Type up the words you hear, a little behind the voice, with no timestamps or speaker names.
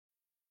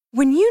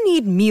When you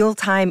need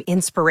mealtime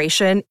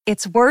inspiration,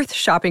 it's worth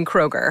shopping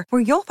Kroger,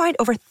 where you'll find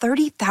over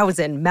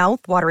 30,000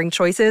 mouth-watering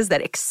choices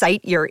that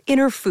excite your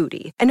inner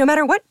foodie. And no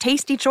matter what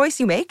tasty choice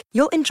you make,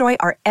 you'll enjoy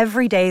our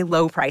everyday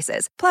low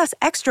prices, plus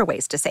extra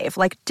ways to save,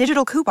 like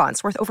digital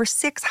coupons worth over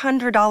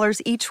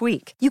 $600 each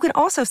week. You can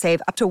also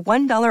save up to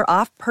 $1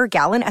 off per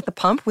gallon at the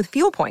pump with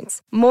fuel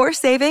points. More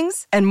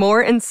savings and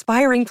more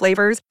inspiring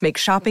flavors make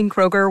shopping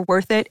Kroger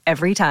worth it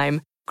every time.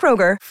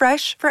 Kroger,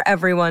 fresh for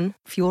everyone.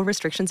 Fuel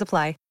restrictions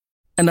apply.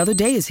 Another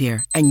day is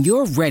here, and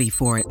you're ready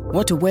for it.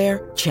 What to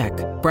wear? Check.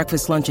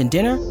 Breakfast, lunch, and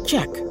dinner?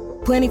 Check.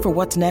 Planning for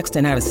what's next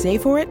and how to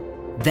save for it?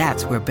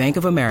 That's where Bank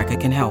of America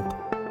can help.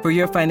 For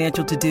your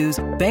financial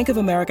to-dos, Bank of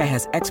America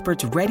has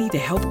experts ready to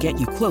help get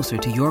you closer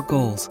to your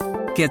goals.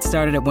 Get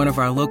started at one of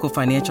our local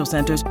financial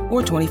centers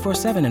or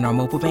 24/7 in our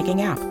mobile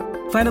banking app.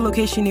 Find a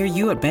location near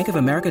you at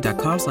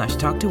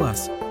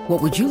bankofamerica.com/talktous.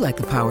 What would you like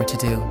the power to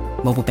do?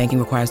 Mobile banking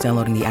requires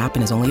downloading the app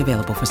and is only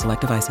available for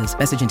select devices.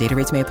 Message and data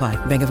rates may apply.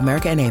 Bank of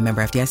America N.A.,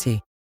 member FDIC.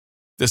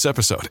 This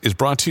episode is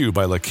brought to you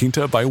by La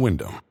Quinta by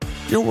Wyndham.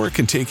 Your work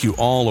can take you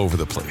all over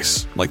the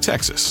place, like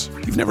Texas.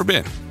 You've never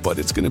been, but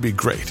it's going to be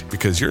great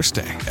because you're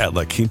staying at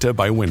La Quinta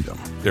by Wyndham.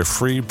 Their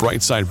free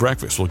Bright Side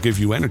breakfast will give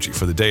you energy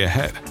for the day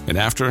ahead. And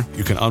after,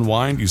 you can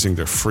unwind using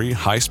their free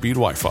high-speed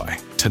Wi-Fi.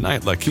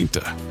 Tonight, La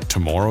Quinta.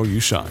 Tomorrow,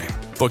 you shine.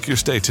 Book your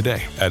stay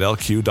today at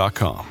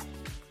lq.com.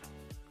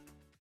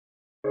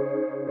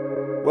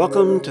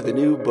 Welcome to the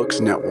New Books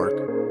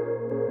Network.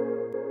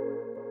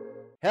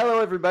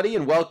 Hello, everybody,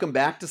 and welcome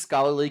back to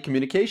Scholarly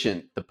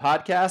Communication, the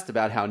podcast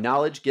about how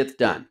knowledge gets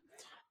done.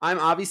 I'm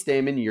Avi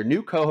Stamen, your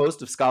new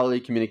co-host of Scholarly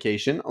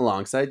Communication,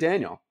 alongside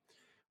Daniel.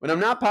 When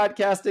I'm not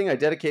podcasting, I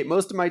dedicate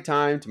most of my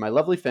time to my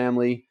lovely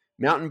family,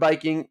 mountain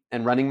biking,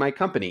 and running my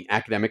company,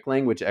 Academic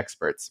Language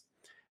Experts.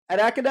 At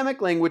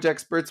Academic Language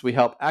Experts, we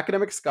help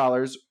academic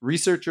scholars,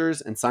 researchers,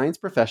 and science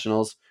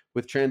professionals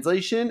with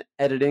translation,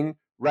 editing,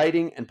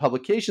 writing, and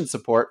publication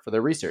support for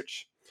their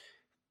research.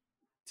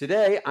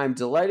 Today, I'm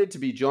delighted to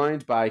be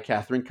joined by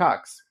Catherine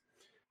Cox.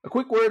 A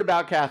quick word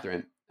about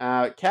Catherine.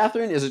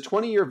 Catherine is a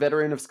 20-year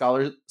veteran of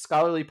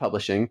scholarly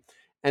publishing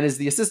and is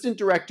the Assistant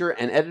Director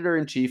and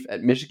Editor-in-Chief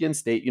at Michigan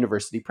State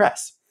University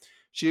Press.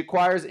 She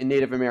acquires in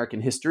Native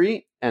American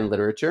history and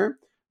literature,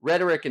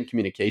 rhetoric and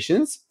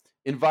communications,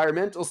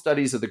 environmental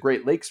studies of the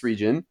Great Lakes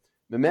region,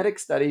 mimetic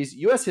studies,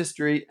 U.S.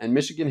 history, and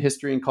Michigan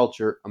history and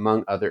culture,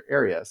 among other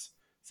areas.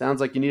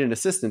 Sounds like you need an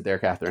assistant there,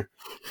 Catherine.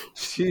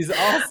 She's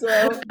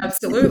also...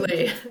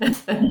 Absolutely.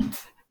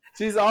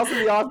 She's also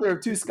the author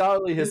of two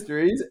scholarly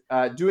histories,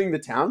 Doing the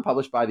Town,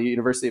 published by the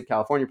University of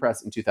California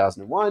Press in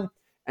 2001,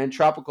 and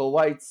Tropical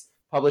Whites,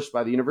 published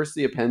by the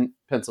University of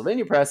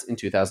Pennsylvania Press in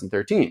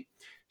 2013.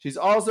 She's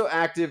also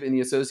active in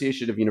the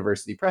Association of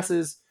University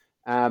Presses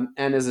and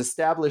has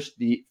established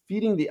the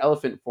Feeding the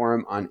Elephant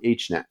Forum on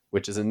HNet,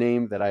 which is a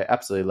name that I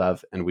absolutely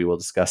love, and we will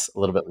discuss a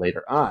little bit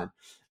later on.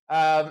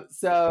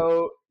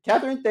 So,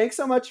 Catherine, thanks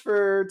so much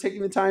for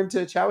taking the time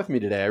to chat with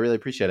me today. I really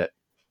appreciate it.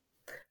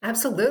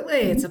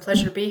 Absolutely. It's a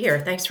pleasure to be here.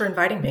 Thanks for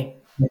inviting me.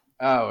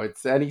 Oh,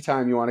 it's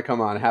anytime you want to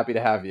come on. Happy to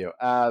have you.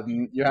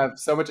 You have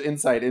so much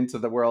insight into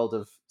the world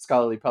of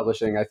scholarly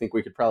publishing. I think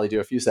we could probably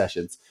do a few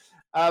sessions.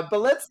 But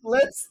let's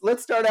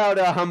start out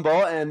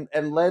humble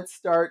and let's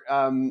start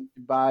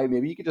by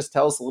maybe you could just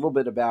tell us a little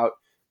bit about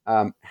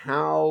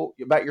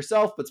about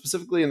yourself, but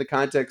specifically in the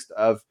context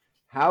of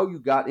how you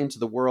got into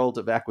the world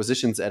of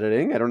acquisitions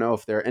editing. I don't know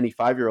if there are any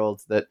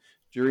 5-year-olds that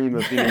dream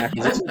of being an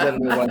acquisitions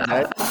editor one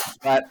day,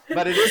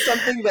 but it is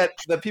something that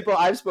the people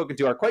I've spoken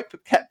to are quite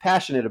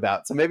passionate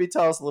about. So maybe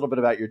tell us a little bit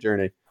about your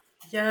journey.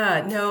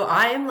 Yeah, no,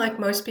 I am like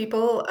most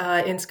people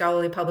in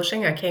scholarly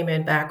publishing. I came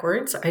in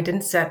backwards. I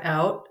didn't set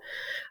out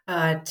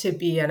to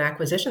be an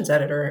acquisitions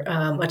editor,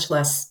 much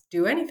less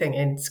do anything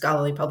in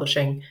scholarly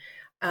publishing.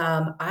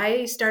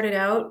 I started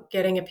out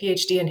getting a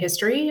PhD in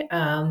history,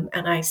 and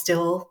I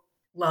still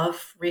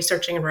love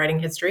researching and writing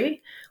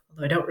history,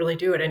 although I don't really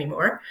do it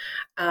anymore.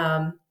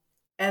 And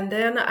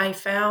then I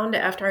found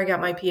after I got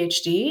my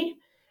PhD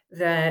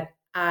that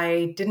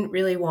I didn't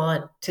really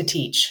want to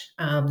teach,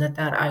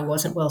 that I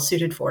wasn't well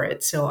suited for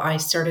it. So I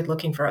started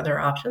looking for other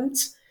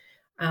options.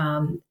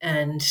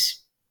 And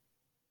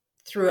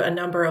through a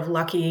number of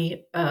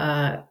lucky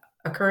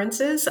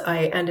occurrences,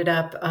 I ended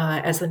up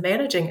as the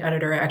managing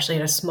editor actually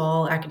at a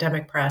small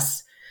academic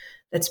press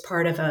that's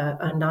part of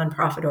a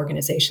nonprofit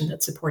organization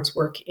that supports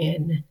work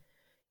in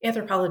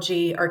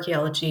anthropology,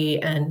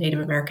 archaeology, and Native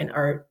American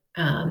art.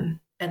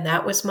 And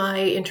that was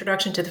my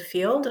introduction to the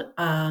field.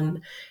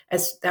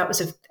 As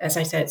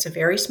I said, it's a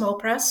very small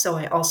press. So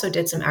I also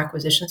did some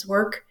acquisitions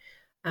work.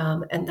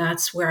 And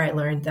that's where I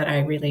learned that I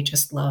really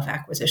just love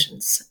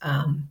acquisitions.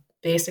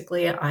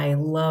 Basically, I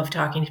love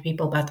talking to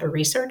people about their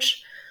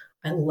research.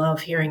 I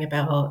love hearing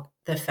about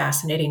the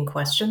fascinating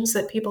questions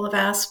that people have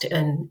asked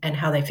and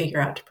how they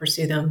figure out to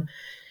pursue them.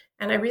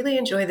 And I really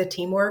enjoy the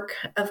teamwork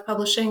of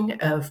publishing,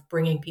 of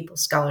bringing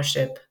people's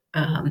scholarship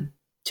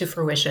to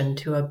fruition,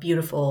 to a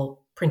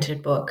beautiful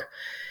printed book.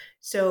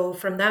 So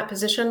from that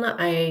position,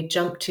 I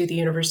jumped to the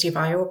University of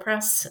Iowa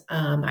Press.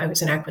 I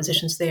was in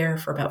acquisitions there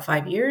for about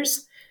 5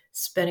 years.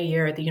 spent a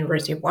year at the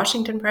University of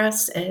Washington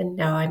Press, and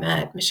now I'm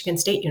at Michigan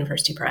State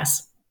University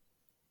Press.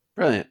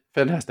 Brilliant.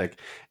 Fantastic.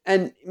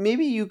 And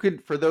maybe you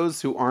could, for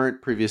those who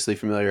aren't previously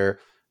familiar,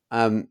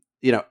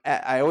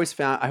 I always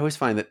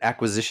find that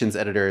acquisitions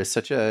editor is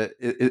such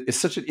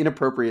an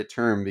inappropriate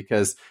term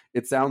because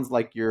it sounds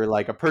like you're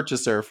like a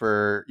purchaser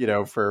for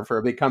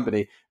a big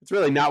company. It's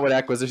really not what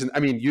acquisitions. I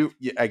mean,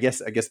 I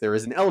guess there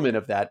is an element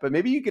of that, but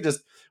maybe you could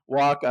just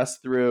walk us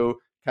through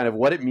kind of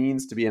what it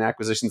means to be an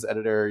acquisitions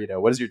editor.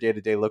 What does your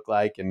day-to-day look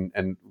like, and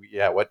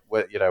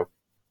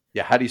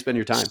how do you spend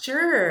your time?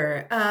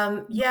 Sure.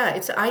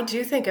 I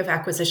do think of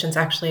acquisitions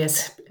actually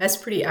as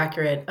pretty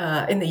accurate.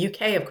 In the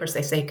UK, of course,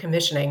 they say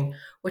commissioning,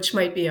 which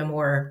might be a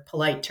more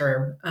polite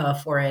term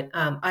for it.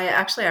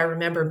 I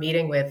remember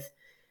meeting with,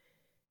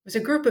 it was a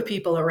group of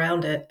people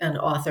around it,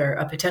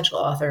 a potential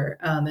author,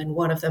 and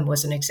one of them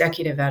was an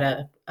executive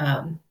at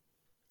a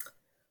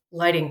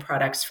lighting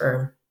products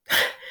firm.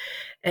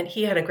 And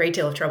he had a great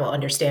deal of trouble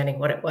understanding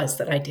what it was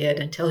that I did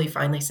until he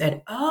finally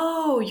said,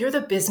 "Oh, you're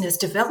the business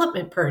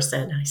development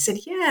person." I said,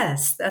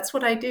 "Yes, that's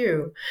what I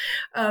do."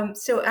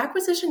 So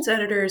acquisitions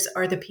editors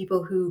are the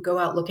people who go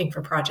out looking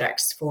for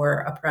projects for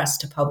a press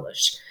to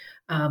publish.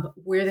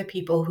 We're the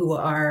people who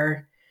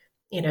are,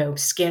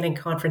 scanning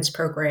conference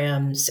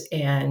programs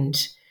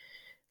and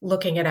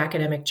looking at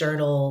academic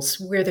journals.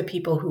 We're the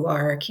people who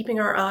are keeping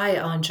our eye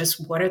on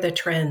just what are the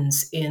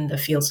trends in the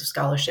fields of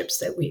scholarship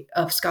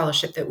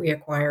that we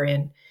acquire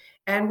in.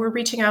 And we're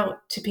reaching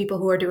out to people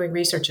who are doing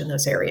research in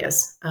those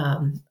areas.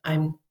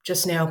 I'm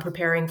just now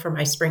preparing for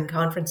my spring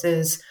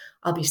conferences.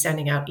 I'll be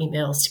sending out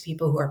emails to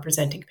people who are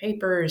presenting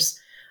papers,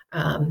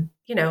 and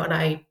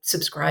I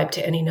subscribe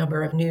to any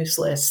number of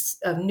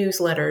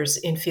newsletters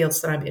in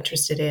fields that I'm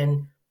interested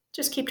in.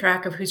 Just keep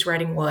track of who's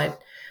writing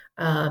what.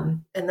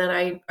 And then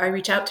I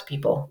reach out to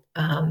people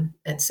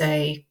and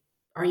say,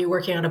 "Are you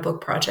working on a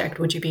book project?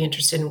 Would you be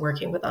interested in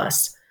working with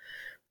us?"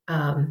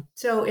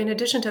 So in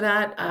addition to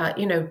that,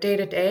 day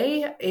to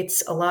day,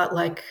 it's a lot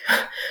like,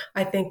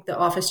 I think, the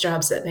office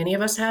jobs that many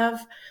of us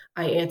have.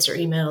 I answer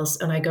emails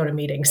and I go to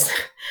meetings.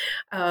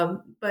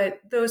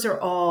 But those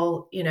are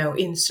all,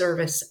 in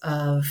service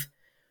of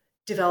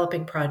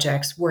developing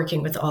projects,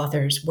 working with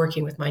authors,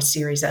 working with my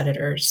series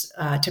editors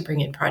to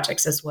bring in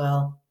projects as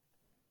well.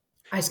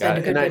 I spend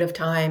a good bit of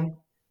time.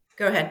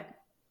 Go ahead.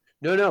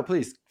 No,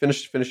 please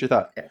finish your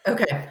thought.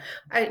 Okay.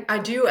 I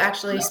do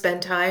actually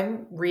spend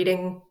time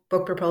reading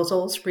book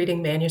proposals,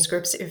 reading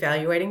manuscripts,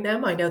 evaluating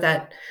them. I know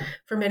that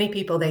for many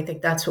people, they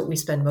think that's what we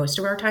spend most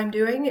of our time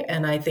doing.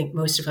 And I think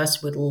most of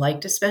us would like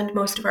to spend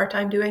most of our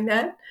time doing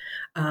that.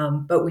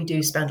 But we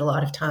do spend a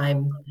lot of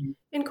time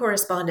in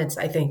correspondence,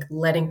 I think,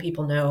 letting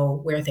people know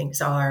where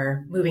things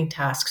are, moving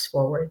tasks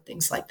forward,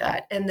 things like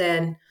that. And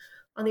then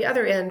on the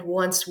other end,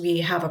 once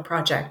we have a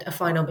project, a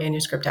final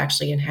manuscript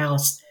actually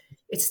in-house,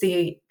 it's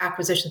the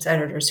acquisitions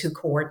editors who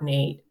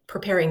coordinate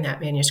preparing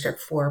that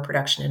manuscript for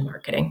production and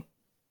marketing.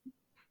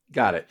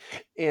 Got it.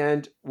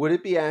 And would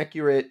it be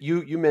accurate?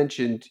 You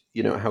mentioned,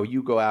 how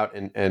you go out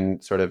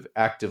and sort of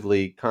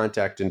actively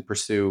contact and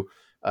pursue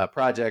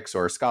projects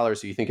or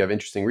scholars who you think have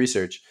interesting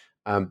research.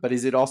 But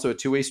is it also a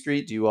two-way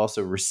street? Do you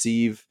also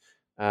receive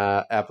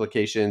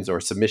applications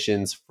or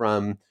submissions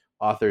from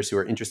authors who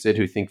are interested,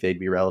 who think they'd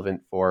be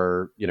relevant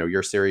for,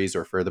 your series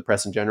or for the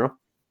press in general?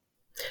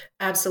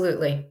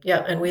 Absolutely.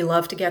 Yeah. And we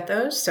love to get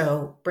those.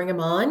 So bring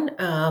them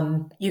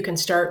on. You can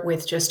start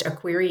with just a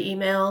query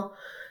email,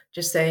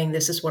 just saying,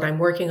 "This is what I'm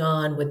working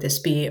on. Would this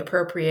be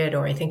appropriate?"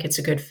 Or, "I think it's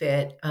a good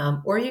fit."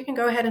 Or you can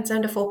go ahead and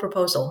send a full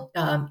proposal.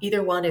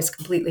 Either one is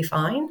completely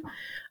fine.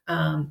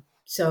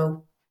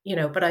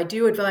 But I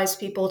do advise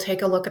people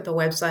take a look at the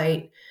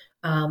website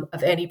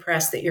of any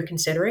press that you're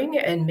considering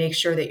and make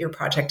sure that your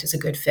project is a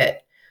good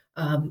fit.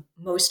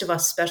 Most of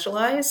us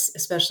specialize,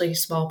 especially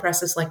small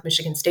presses like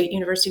Michigan State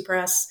University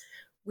Press.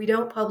 We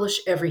don't publish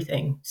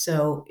everything.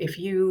 So if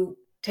you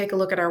take a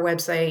look at our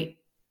website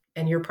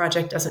and your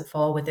project doesn't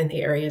fall within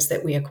the areas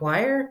that we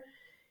acquire,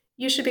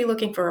 you should be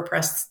looking for a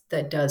press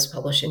that does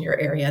publish in your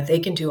area. They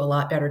can do a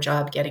lot better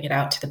job getting it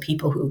out to the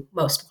people who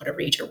most want to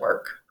read your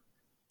work.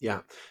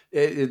 Yeah,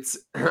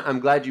 I'm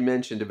glad you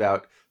mentioned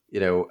about,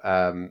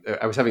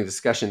 I was having a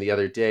discussion the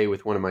other day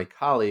with one of my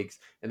colleagues,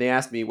 and they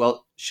asked me,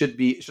 well, should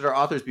our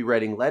authors be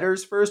writing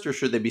letters first, or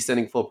should they be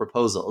sending full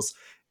proposals?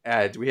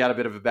 And we had a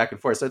bit of a back and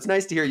forth. So it's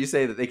nice to hear you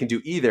say that they can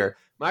do either.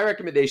 My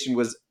recommendation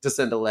was to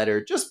send a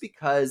letter, just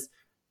because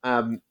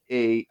I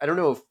don't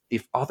know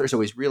if authors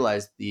always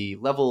realize the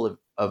level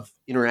of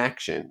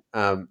interaction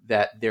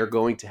that they're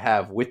going to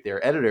have with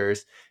their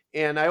editors.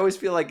 And I always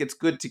feel like it's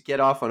good to get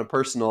off on a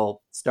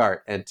personal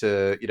start and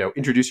to,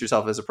 introduce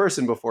yourself as a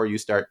person before you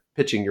start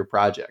pitching your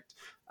project.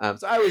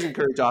 So I always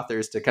encourage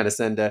authors to kind of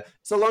send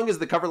so long as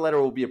the cover letter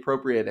will be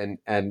appropriate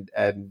and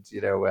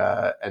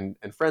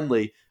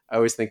friendly. I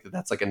always think that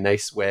that's like a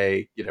nice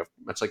way,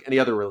 much like any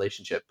other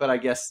relationship. But I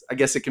guess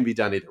it can be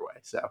done either way.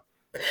 So.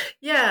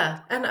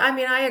 Yeah. And I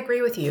mean, I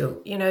agree with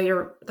you.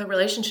 The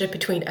relationship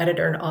between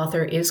editor and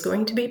author is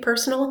going to be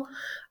personal.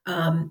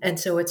 And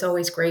so it's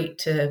always great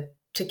to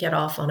to get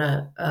off on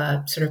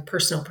a sort of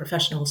personal,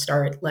 professional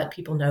start, let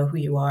people know who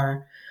you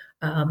are.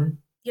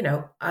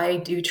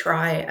 I do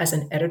try as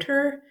an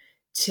editor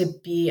to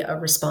be a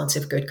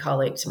responsive, good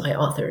colleague to my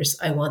authors.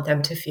 I want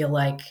them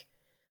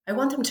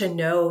to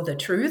know the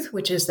truth,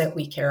 which is that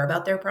we care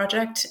about their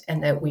project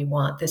and that we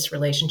want this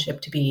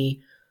relationship to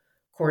be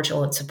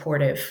cordial and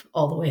supportive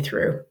all the way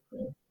through.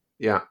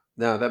 Yeah,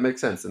 no, that makes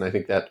sense. And I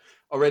think that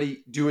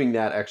already doing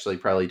that actually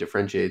probably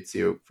differentiates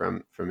you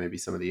from maybe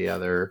some of the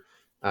other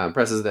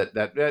presses that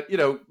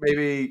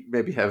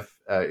maybe have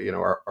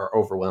are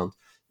overwhelmed.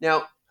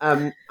 Now,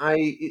 I'm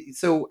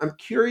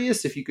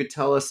curious if you could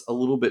tell us a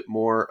little bit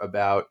more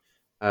about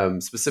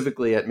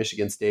specifically at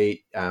Michigan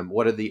State.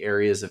 What are the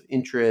areas of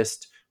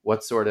interest?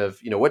 What sort of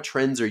what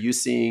trends are you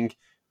seeing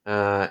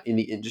in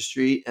the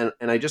industry?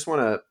 And I just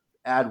want to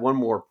add one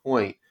more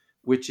point,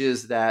 which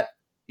is that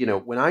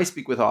when I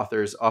speak with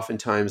authors,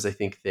 oftentimes I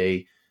think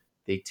they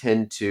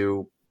tend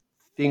to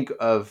think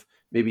of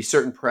maybe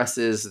certain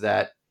presses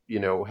that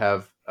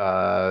have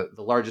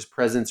the largest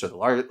presence or the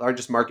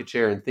largest market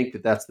share and think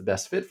that that's the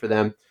best fit for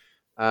them.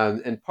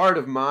 And part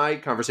of my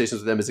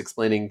conversations with them is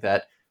explaining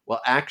that,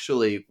 well,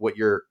 actually what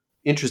you're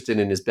interested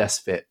in is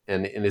best fit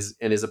and is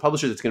a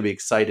publisher that's going to be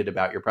excited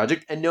about your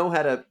project and know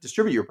how to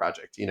distribute your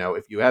project.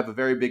 If you have a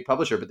very big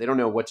publisher, but they don't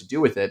know what to do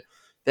with it,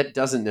 that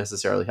doesn't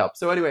necessarily help.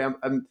 So anyway,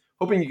 I'm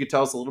hoping you could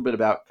tell us a little bit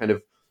about kind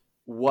of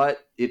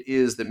what it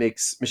is that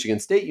makes Michigan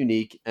State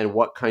unique and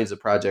what kinds of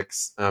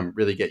projects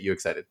really get you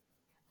excited.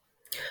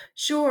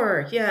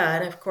 Sure. Yeah.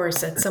 And of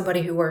course, as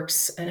somebody who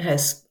works and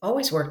has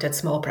always worked at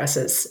small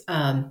presses,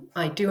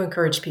 I do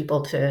encourage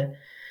people to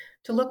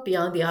look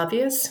beyond the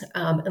obvious.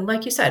 And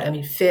like you said, I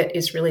mean, fit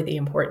is really the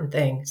important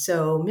thing.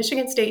 So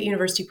Michigan State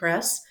University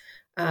Press,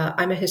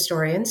 I'm a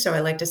historian, so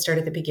I like to start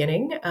at the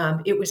beginning.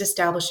 It was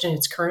established in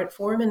its current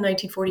form in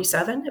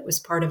 1947. It was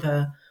part of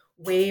a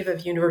wave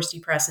of university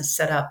presses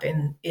set up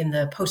in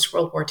the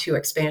post-World War II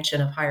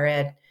expansion of higher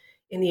ed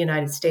in the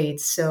United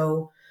States.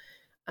 So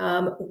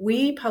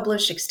we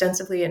publish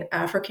extensively in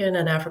African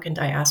and African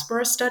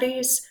diaspora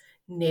studies,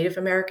 Native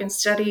American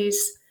studies,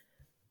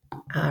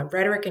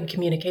 rhetoric and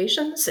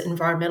communications,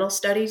 environmental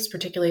studies,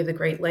 particularly the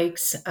Great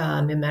Lakes,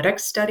 mimetic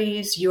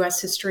studies,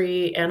 U.S.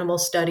 history, animal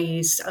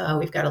studies.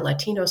 We've got a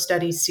Latino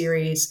studies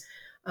series.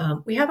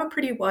 We have a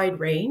pretty wide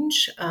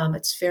range.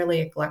 It's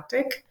fairly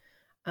eclectic.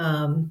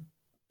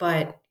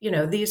 But,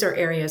 these are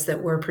areas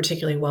that we're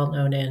particularly well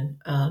known in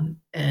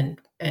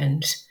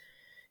and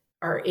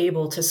are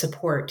able to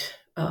support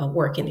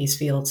work in these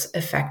fields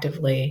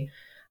effectively.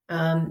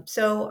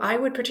 So I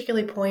would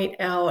particularly point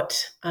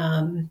out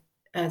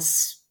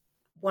as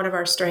one of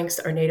our strengths,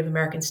 our Native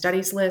American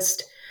Studies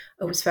list.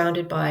 It was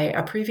founded by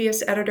a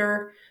previous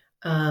editor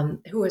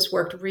who has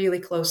worked really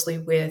closely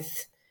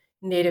with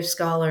Native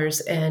scholars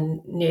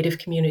and Native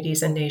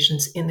communities and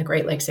nations in the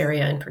Great Lakes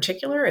area in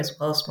particular, as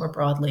well as more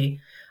broadly.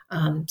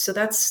 So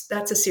that's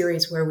a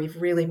series where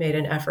we've really made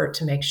an effort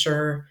to make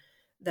sure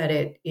that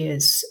it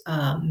is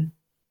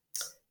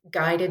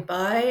guided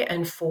by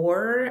and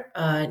for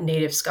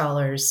Native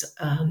scholars.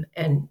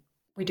 And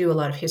we do a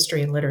lot of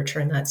history and literature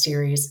in that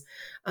series.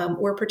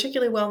 We're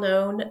particularly well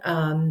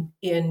known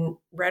in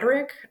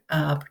rhetoric,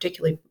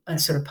 particularly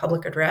sort of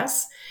public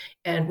address.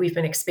 And we've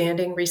been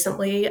expanding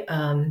recently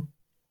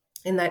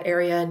in that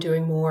area and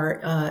doing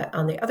more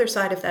on the other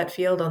side of that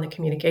field, on the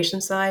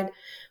communication side,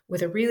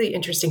 with a really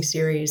interesting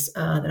series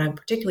that I'm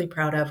particularly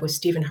proud of with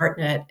Stephen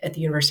Hartnett at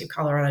the University of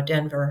Colorado,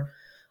 Denver,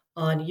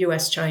 on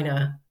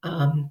U.S.-China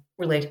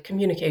related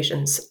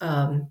communications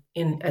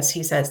in, as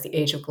he says, the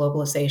age of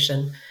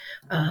globalization.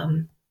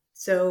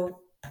 So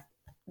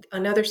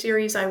another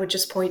series I would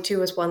just point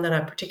to as one that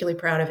I'm particularly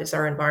proud of is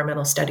our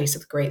environmental studies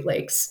of the Great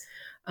Lakes,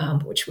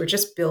 which we're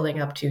just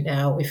building up to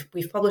now.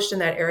 We've published in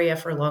that area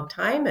for a long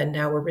time, and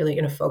now we're really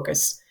going to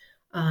focus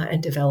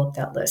and develop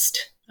that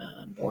list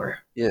more.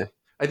 Yeah,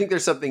 I think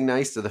there's something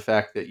nice to the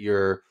fact that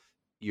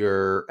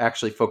you're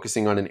actually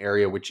focusing on an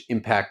area which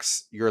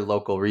impacts your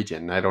local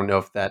region. I don't know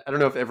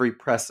if every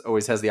press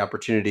always has the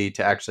opportunity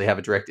to actually have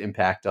a direct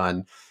impact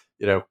on,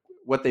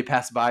 what they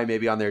pass by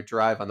maybe on their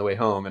drive on the way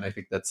home. And I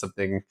think that's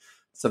something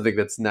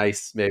that's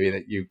nice, maybe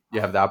that you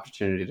have the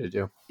opportunity to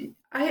do.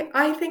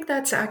 I think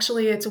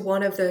it's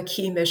one of the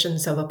key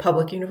missions of a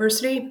public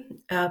university,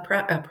 a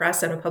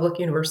press at a public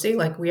university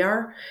like we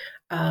are,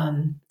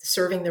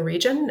 serving the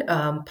region.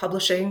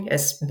 Publishing,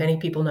 as many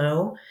people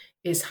know,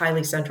 is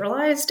highly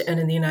centralized. And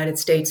in the United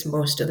States,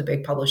 most of the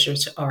big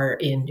publishers are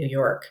in New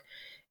York.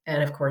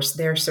 And of course,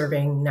 they're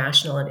serving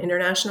national and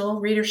international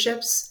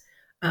readerships.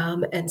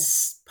 And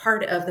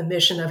part of the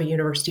mission of a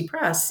university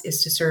press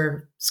is to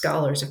serve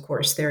scholars. Of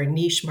course, there are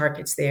niche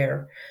markets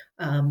there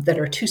that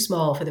are too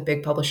small for the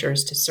big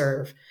publishers to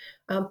serve,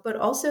 but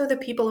also the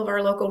people of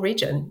our local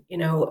region,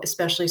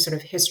 especially sort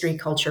of history,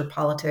 culture,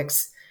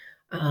 politics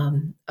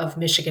of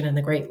Michigan and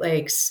the Great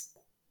Lakes.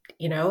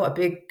 A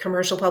big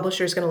commercial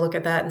publisher is going to look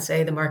at that and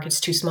say the market's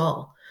too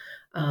small.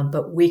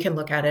 But we can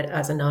look at it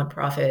as a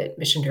nonprofit,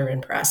 mission-driven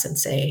press and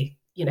say,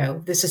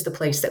 this is the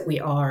place that we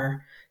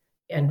are.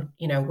 And,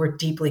 we're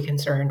deeply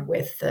concerned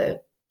with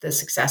the the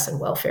success and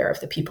welfare of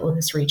the people in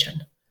this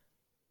region.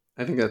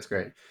 I think that's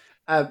great.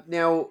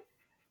 Now,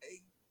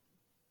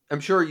 I'm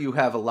sure you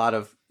have a lot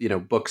of,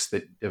 books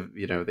that,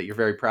 that you're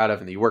very proud of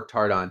and that you worked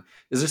hard on.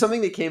 Is there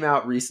something that came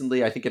out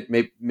recently? I think it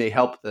may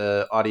help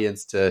the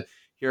audience to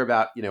hear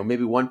about,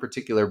 maybe one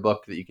particular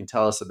book that you can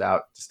tell us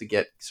about, just to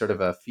get sort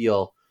of a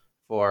feel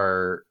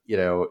for,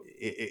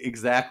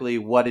 exactly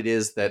what it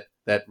is that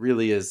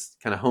really is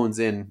kind of hones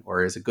in,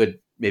 or is a good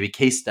maybe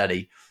case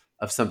study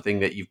of something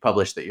that you've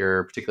published that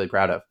you're particularly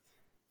proud of.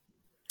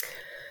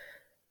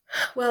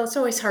 Well, it's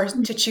always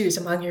hard to choose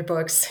among your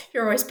books.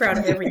 You're always proud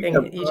of everything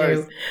that you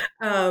do.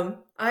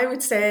 I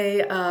would say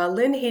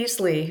Lynn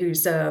Heasley,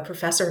 who's a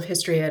professor of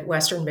history at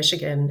Western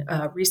Michigan,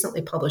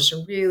 recently published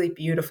a really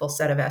beautiful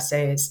set of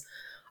essays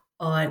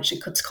on,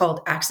 it's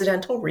called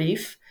Accidental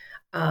Reef,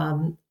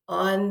 on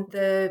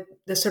the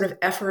sort of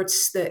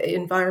efforts, the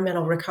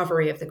environmental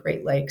recovery of the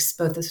Great Lakes,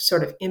 both the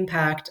sort of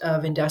impact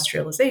of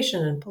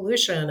industrialization and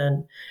pollution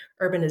and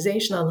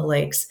urbanization on the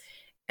lakes,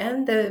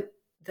 and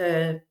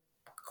the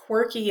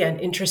quirky and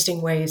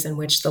interesting ways in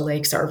which the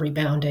lakes are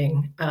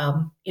rebounding,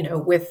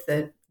 with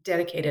the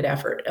dedicated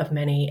effort of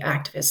many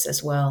activists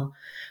as well.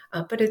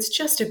 But it's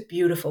just a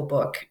beautiful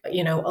book.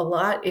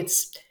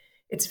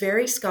 It's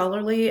very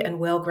scholarly and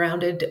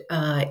well-grounded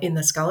in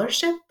the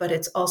scholarship, but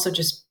it's also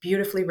just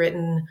beautifully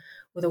written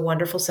with a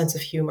wonderful sense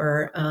of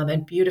humor,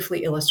 and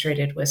beautifully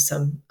illustrated with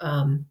some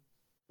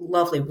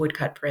lovely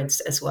woodcut prints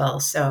as well.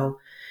 So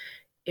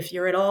if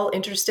you're at all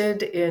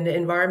interested in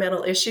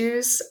environmental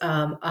issues,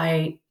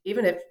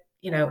 even if,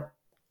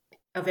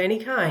 of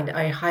any kind,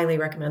 I highly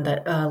recommend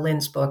that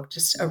Lynn's book,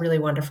 just a really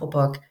wonderful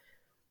book.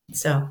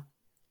 So.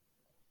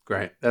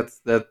 Great.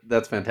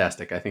 That's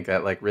fantastic. I think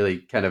that really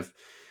kind of,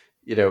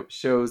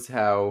 shows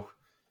how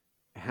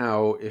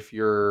if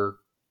you're,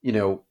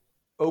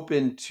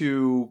 open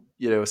to,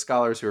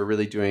 scholars who are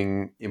really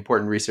doing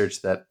important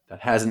research that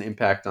has an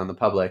impact on the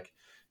public,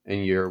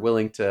 and you're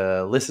willing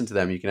to listen to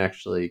them, you can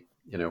actually,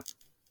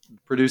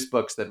 produce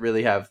books that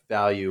really have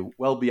value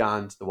well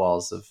beyond the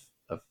walls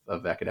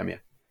of academia.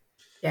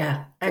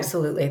 Yeah,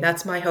 absolutely.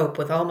 That's my hope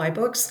with all my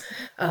books.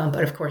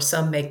 But of course,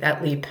 some make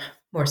that leap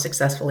more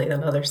successfully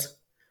than others.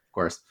 Of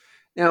course.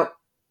 Now,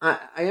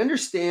 I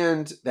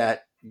understand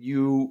that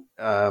you,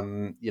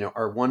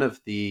 are one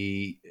of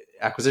the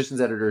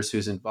acquisitions editors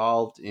who's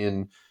involved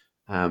in,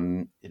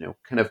 kind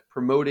of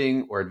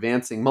promoting or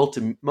advancing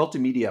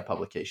multimedia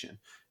publication.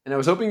 And I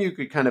was hoping you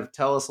could kind of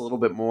tell us a little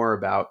bit more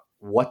about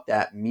what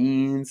that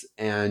means,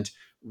 and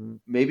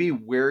maybe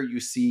where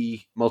you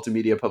see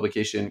multimedia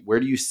publication. Where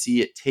do you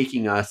see it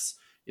taking us?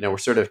 We're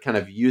sort of kind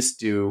of used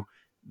to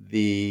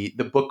the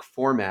book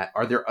format.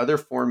 Are there other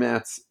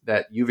formats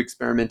that you've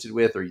experimented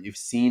with, or you've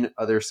seen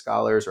other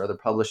scholars or other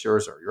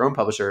publishers or your own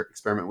publisher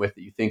experiment with,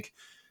 that you think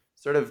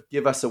sort of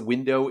give us a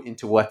window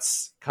into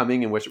what's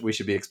coming and what we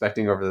should be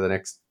expecting over the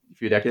next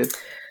few decades?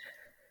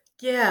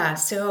 Yeah,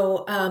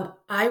 so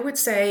I would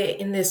say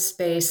in this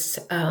space,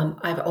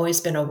 I've always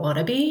been a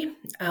wannabe.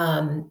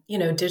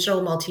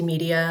 Digital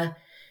multimedia,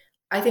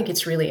 I think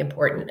it's really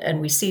important.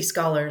 And we see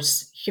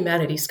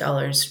humanities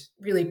scholars,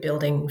 really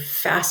building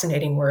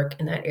fascinating work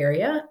in that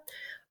area.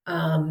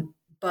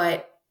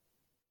 But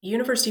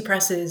university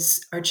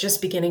presses are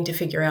just beginning to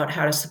figure out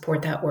how to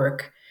support that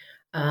work.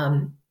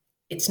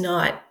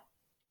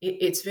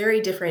 It's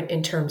very different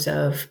in terms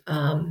of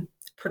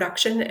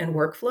production and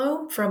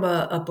workflow from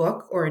a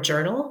book or a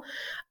journal.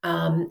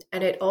 And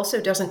it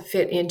also doesn't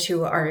fit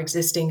into our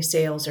existing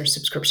sales or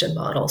subscription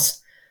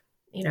models,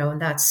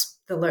 and that's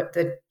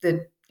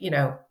the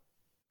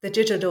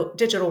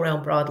digital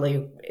realm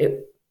broadly.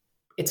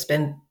 It's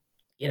been,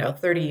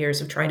 30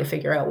 years of trying to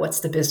figure out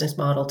what's the business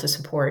model to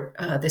support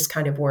this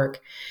kind of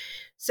work.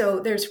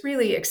 So there's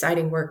really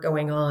exciting work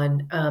going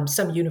on.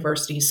 Some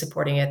universities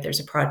supporting it.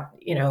 There's a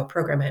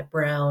program at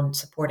Brown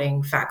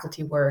supporting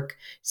faculty work.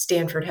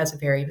 Stanford has a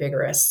very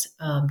vigorous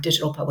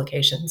digital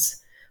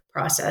publications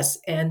process.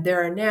 And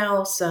there are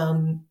now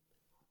some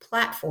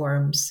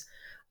platforms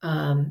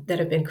that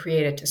have been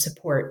created to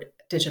support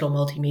digital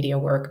multimedia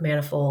work.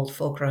 Manifold,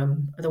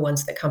 Fulcrum are the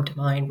ones that come to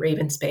mind.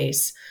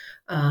 Ravenspace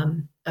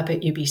up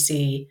at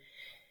UBC.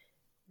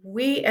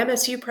 We,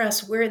 MSU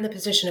Press, we're in the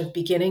position of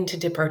beginning to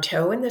dip our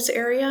toe in this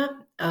area.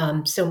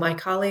 So my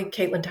colleague,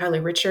 Caitlin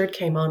Tyler Richard,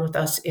 came on with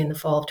us in the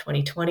fall of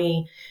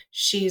 2020.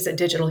 She's a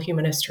digital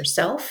humanist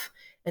herself.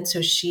 And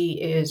so she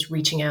is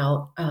reaching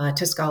out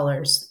to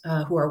scholars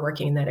who are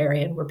working in that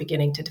area, and we're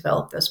beginning to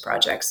develop those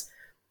projects.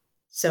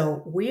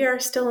 So we are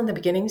still in the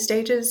beginning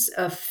stages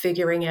of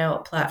figuring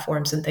out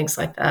platforms and things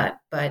like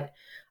that. But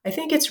I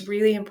think it's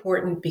really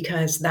important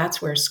because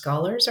that's where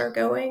scholars are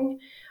going.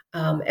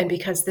 And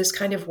because this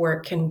kind of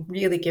work can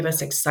really give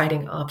us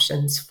exciting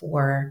options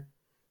for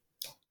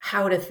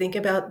how to think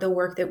about the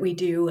work that we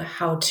do,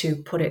 how to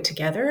put it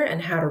together,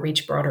 and how to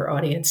reach broader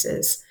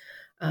audiences.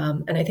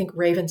 And I think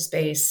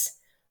Ravenspace,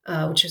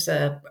 which is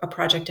a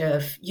project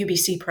of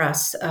UBC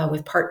Press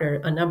with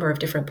a number of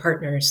different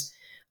partners,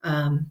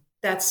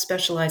 that's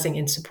specializing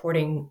in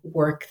supporting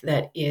work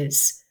that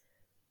is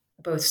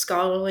both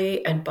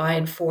scholarly and by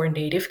and for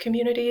Native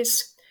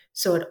communities.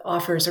 So it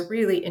offers a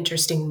really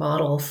interesting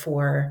model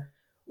for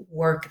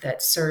work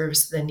that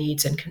serves the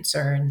needs and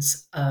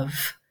concerns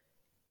of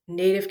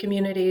Native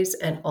communities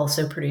and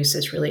also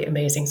produces really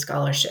amazing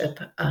scholarship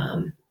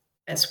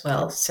as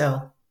well.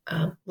 So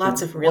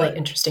lots of really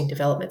interesting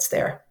developments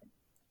there.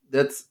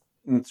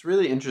 It's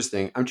really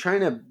interesting. I'm trying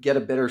to get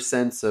a better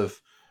sense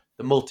of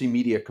the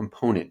multimedia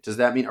component. Does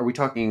that mean, are we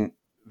talking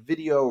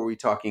video? Are we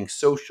talking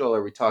social?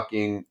 Are we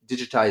talking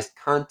digitized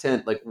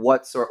content? Like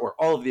what sort, or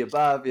all of the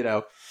above?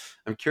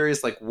 I'm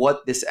curious, like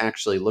what this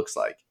actually looks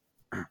like.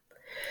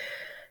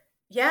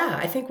 Yeah,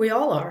 I think we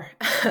all are.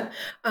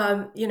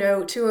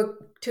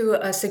 To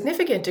a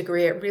significant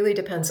degree, it really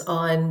depends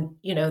on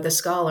the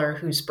scholar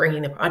who's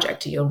bringing the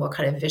project to you and what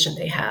kind of vision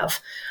they have.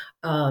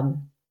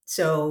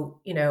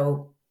 So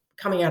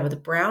coming out of the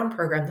Brown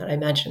program that I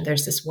mentioned,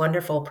 there's this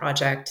wonderful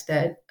project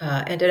that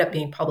ended up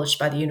being published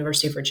by the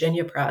University of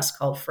Virginia Press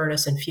called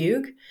Furnace and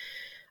Fugue,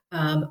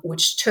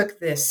 which took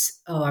this,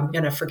 I'm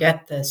going to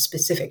forget the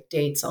specific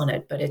dates on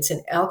it, but it's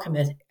an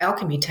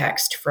alchemy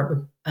text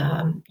from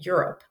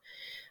Europe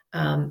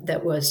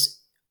that was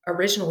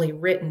originally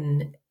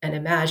written and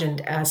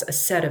imagined as a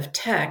set of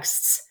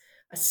texts,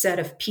 a set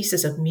of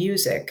pieces of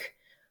music,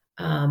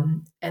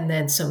 and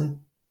then some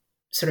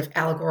sort of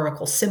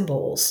allegorical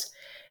symbols.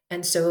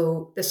 And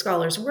so the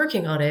scholars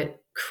working on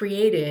it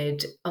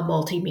created a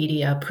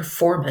multimedia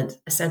performance,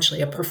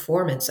 essentially a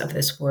performance of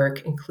this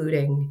work,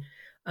 including,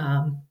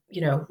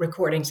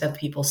 recordings of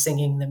people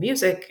singing the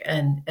music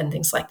and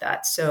things like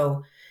that.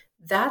 So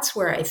that's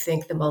where I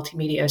think the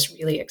multimedia is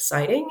really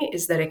exciting,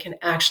 is that it can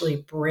actually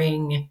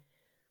bring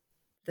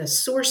the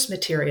source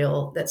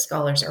material that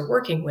scholars are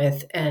working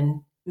with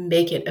and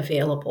make it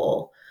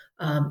available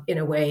in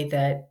a way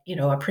that,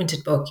 a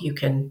printed book, you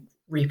can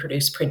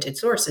reproduce printed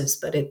sources,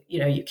 but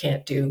you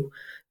can't do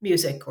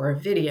music or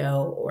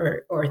video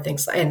or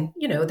things like, and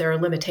there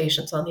are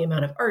limitations on the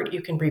amount of art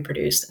you can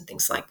reproduce and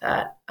things like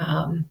that.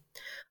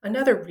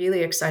 Another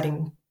really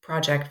exciting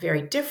project,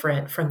 very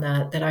different from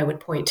that I would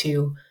point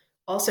to,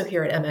 also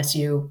here at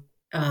MSU,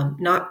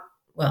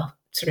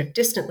 sort of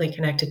distantly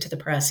connected to the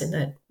press in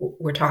that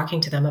we're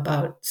talking to them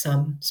about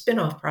some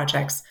spin-off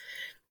projects,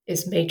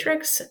 is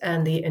Matrix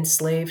and the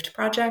Enslaved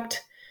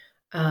project.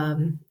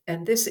 And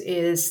this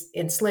is,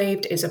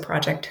 Enslaved is a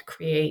project to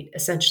create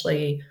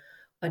essentially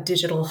a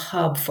digital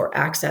hub for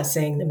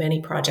accessing the many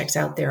projects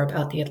out there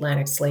about the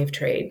Atlantic slave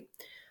trade,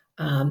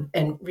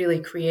 and really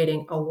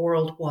creating a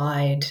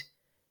worldwide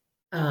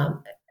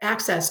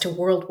access to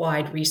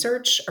worldwide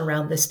research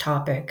around this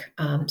topic,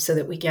 so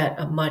that we get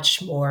a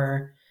much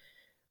more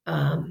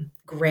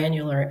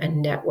granular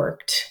and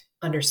networked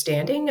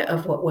understanding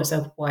of what was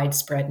a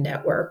widespread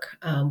network,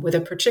 with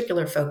a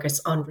particular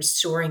focus on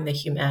restoring the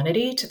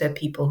humanity to the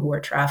people who were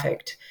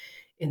trafficked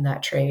in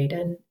that trade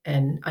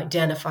and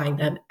identifying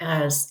them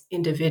as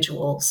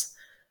individuals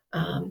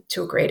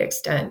to a great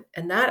extent.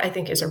 And that, I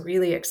think, is a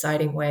really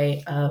exciting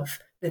way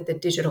that the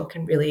digital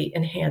can really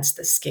enhance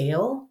the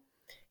scale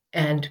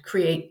and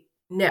create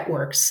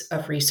networks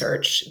of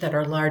research that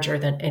are larger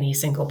than any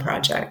single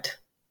project.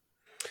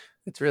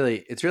 It's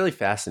really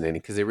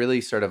fascinating, because it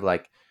really sort of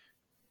like,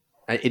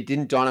 it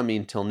didn't dawn on me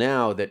until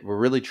now that we're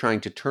really trying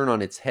to turn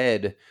on its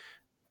head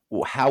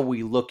how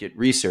we look at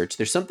research.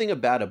 There's something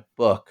about a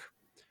book.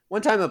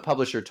 One time a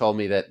publisher told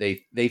me that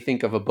they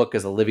think of a book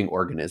as a living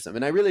organism.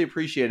 And I really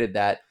appreciated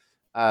that,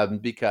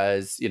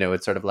 because,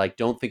 it's sort of like,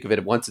 don't think of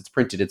it once it's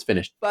printed, it's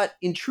finished. But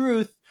in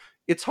truth,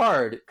 it's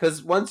hard,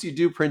 because once you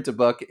do print a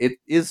book, it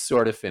is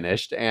sort of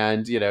finished.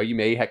 And, you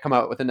may come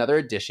out with another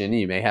edition,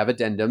 you may have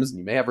addendums, and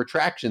you may have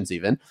retractions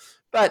even,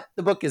 but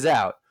the book is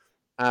out.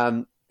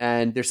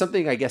 And there's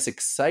something, I guess,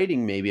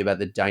 exciting maybe about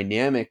the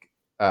dynamic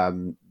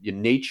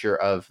nature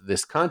of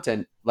this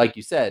content. Like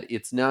you said,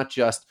 it's not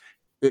just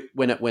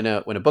when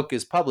a book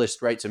is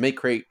published, right? So it may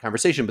create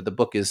conversation, but the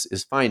book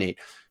is finite.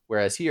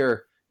 Whereas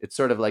here, it's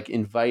sort of like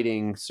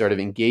inviting sort of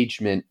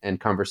engagement and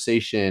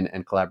conversation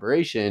and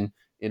collaboration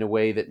in a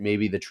way that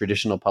maybe the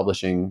traditional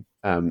publishing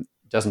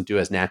doesn't do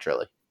as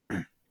naturally.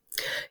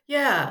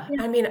 Yeah.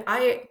 I mean,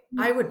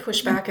 I would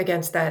push back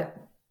against that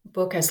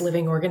book as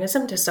living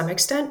organism to some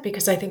extent,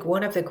 because I think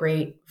one of the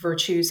great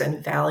virtues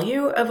and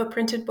value of a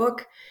printed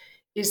book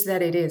is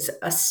that it is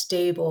a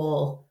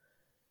stable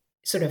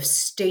sort of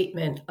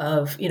statement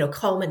of,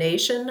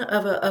 culmination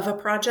of a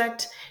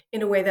project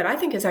in a way that I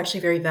think is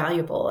actually very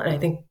valuable. And I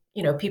think,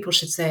 people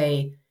should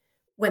say,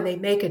 when they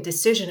make a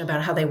decision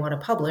about how they want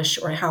to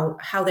publish or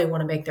how they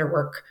want to make their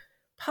work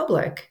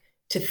public,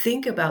 to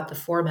think about the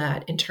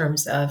format in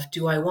terms of,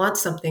 do I want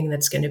something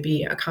that's going to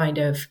be a kind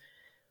of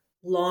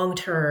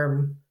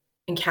long-term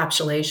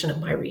encapsulation of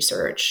my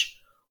research,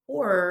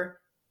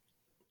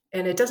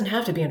 and it doesn't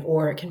have to be an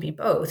or, it can be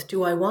both.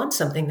 Do I want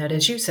something that,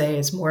 as you say,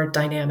 is more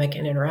dynamic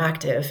and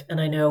interactive?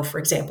 And I know, for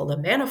example, the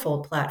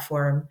Manifold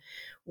platform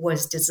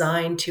was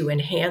designed to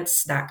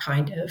enhance that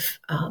kind of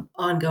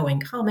ongoing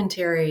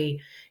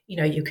commentary.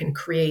 You can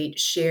create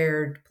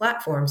shared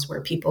platforms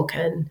where people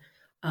can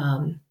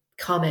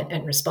comment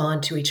and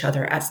respond to each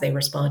other as they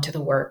respond to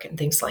the work and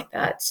things like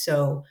that.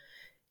 So,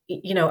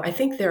 I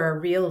think there are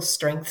real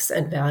strengths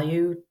and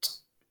value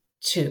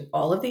to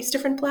all of these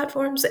different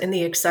platforms. And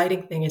the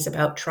exciting thing is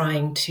about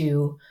trying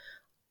to,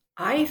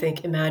 I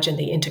think, imagine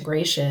the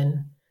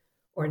integration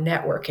or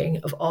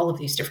networking of all of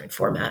these different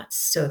formats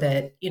so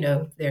that,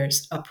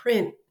 there's a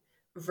print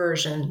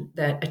version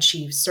that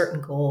achieves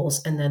certain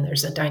goals, and then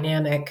there's a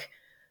dynamic,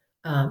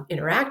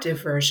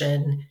 interactive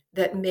version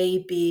that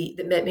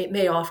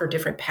may offer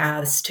different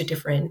paths to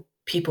different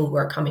people who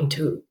are coming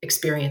to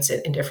experience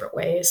it in different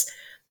ways.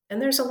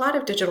 And there's a lot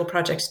of digital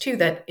projects too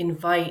that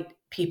invite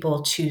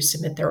people to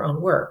submit their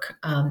own work.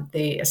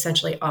 They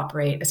essentially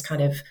operate as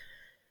kind of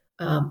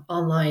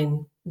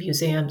online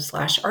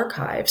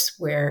museum/archives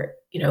where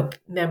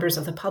members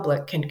of the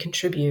public can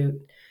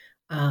contribute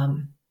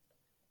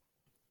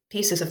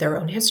pieces of their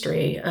own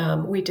history.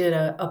 We did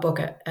a book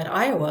at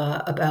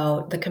Iowa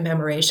about the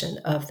commemoration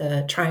of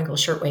the Triangle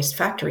Shirtwaist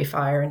Factory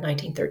fire in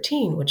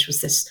 1913, which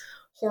was this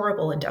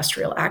horrible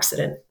industrial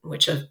accident in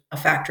which a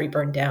factory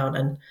burned down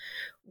and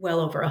well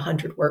over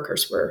 100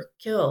 workers were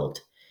killed.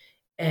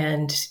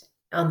 And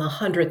on the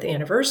 100th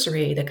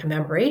anniversary, the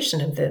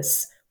commemoration of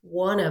this,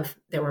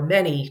 there were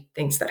many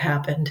things that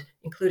happened,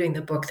 including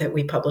the book that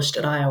we published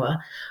at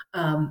Iowa.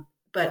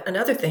 But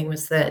another thing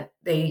was that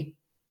they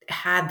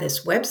had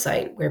this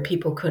website where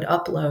people could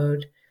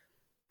upload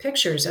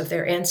pictures of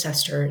their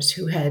ancestors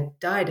who had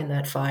died in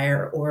that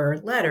fire, or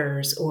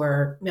letters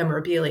or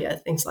memorabilia,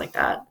 things like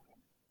that.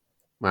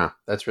 Wow,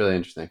 that's really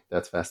interesting.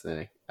 That's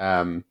fascinating.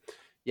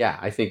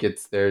 I think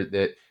it's there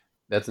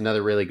that's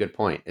another really good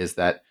point, is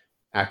that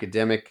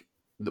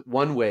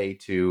one way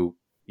to,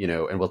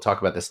 and we'll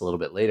talk about this a little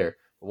bit later,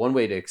 but one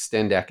way to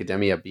extend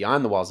academia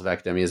beyond the walls of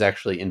academia is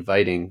actually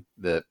inviting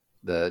the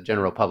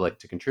general public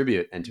to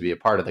contribute and to be a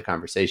part of the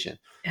conversation.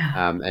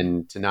 Yeah.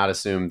 And to not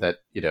assume that,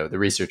 the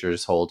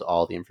researchers hold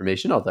all the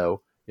information,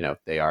 although,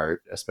 they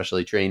are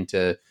especially trained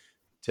to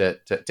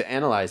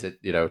analyze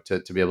it,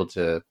 to be able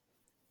to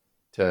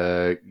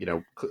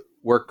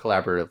work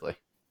collaboratively.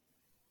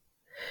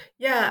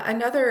 Yeah,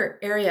 another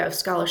area of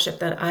scholarship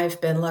that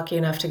I've been lucky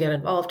enough to get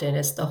involved in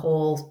is the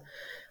whole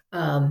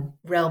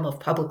realm of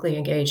publicly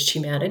engaged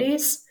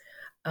humanities.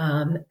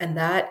 And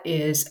that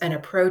is an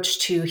approach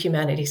to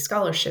humanities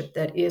scholarship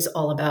that is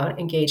all about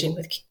engaging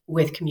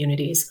with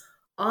communities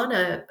on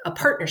a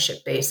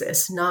partnership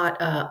basis, not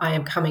I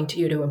am coming to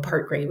you to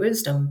impart great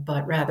wisdom,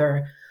 but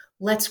rather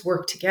let's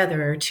work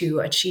together to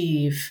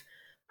achieve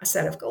a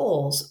set of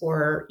goals,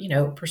 or,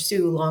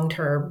 pursue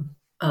long-term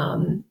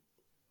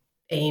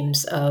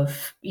aims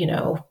of,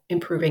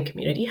 improving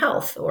community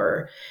health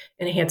or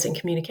enhancing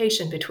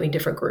communication between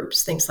different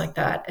groups, things like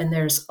that. And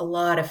there's a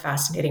lot of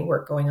fascinating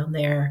work going on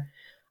there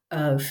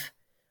of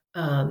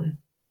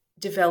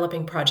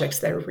developing projects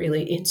that are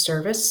really in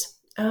service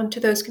to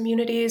those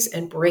communities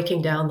and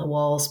breaking down the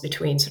walls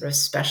between sort of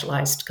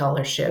specialized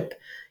scholarship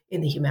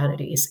in the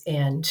humanities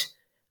and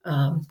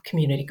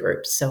community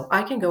groups. So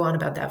I can go on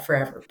about that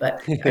forever,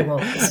 but I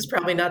won't. This is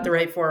probably not the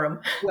right forum.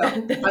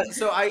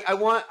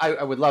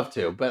 I would love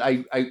to,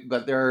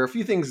 but there are a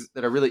few things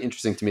that are really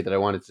interesting to me that I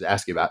wanted to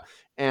ask you about.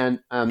 And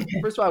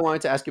first of all, I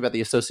wanted to ask you about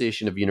the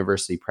Association of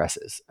University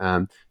Presses.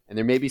 And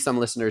there may be some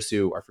listeners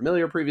who are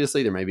familiar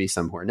previously, there may be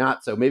some who are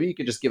not. So maybe you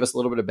could just give us a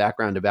little bit of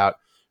background about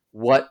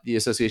what the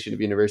Association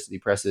of University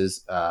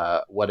Presses,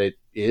 what it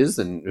is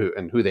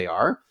and who they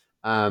are.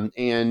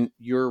 And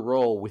your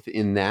role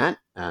within that.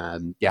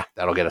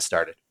 That'll get us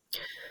started.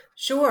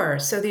 Sure.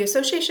 So the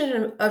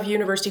Association of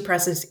University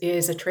Presses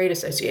is a trade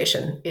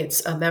association.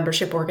 It's a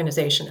membership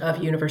organization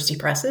of university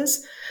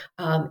presses.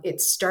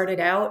 It started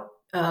out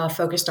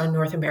focused on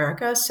North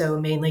America, so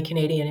mainly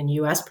Canadian and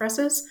U.S.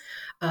 presses.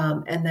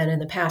 And then in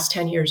the past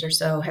 10 years or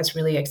so has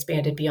really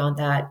expanded beyond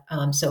that.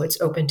 So it's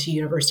open to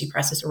university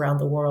presses around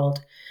the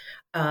world.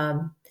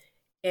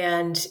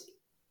 And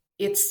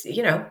it's,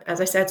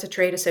 as I said, it's a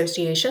trade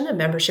association, a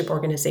membership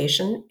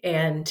organization,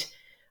 and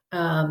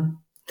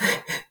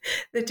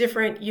the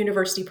different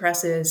university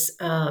presses,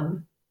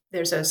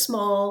 there's a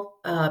small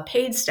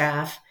paid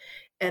staff,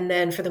 and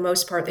then for the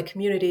most part, the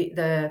community,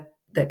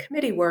 the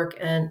committee work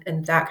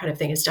and that kind of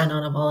thing is done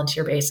on a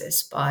volunteer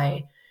basis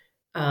by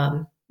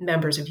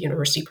members of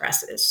university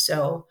presses.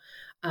 So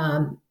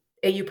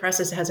AU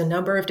Presses has a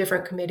number of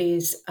different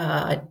committees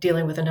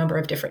dealing with a number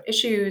of different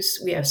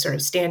issues. We have sort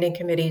of standing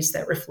committees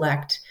that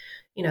reflect,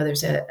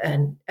 there's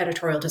an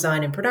editorial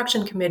design and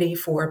production committee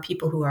for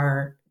people who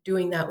are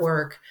doing that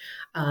work.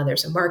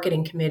 There's a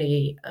marketing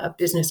committee, a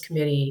business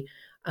committee,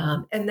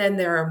 and then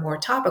there are more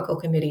topical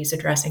committees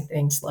addressing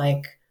things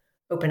like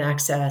open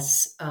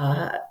access,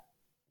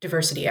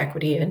 diversity,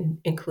 equity, and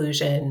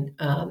inclusion,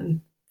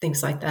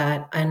 things like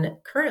that. And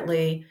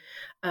currently,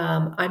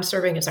 I'm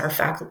serving as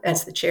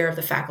as the chair of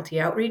the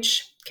Faculty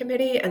Outreach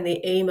Committee, and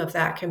the aim of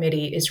that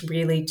committee is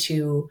really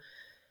to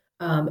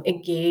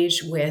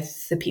engage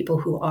with the people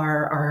who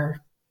are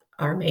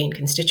our main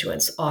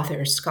constituents,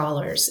 authors,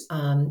 scholars,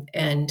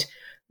 and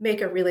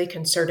make a really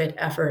concerted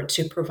effort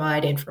to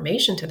provide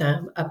information to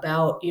them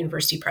about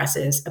university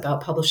presses,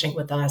 about publishing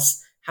with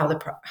us, how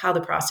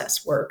the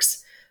process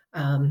works.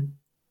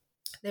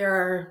 There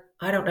are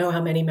I don't know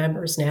how many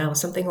members now,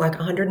 something like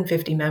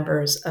 150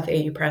 members of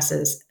AU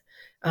Presses.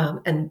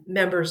 And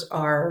members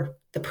are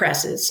the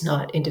presses,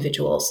 not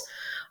individuals.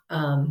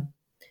 Um,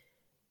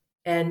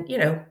 and,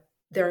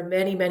 there are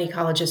many, many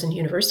colleges and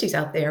universities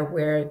out there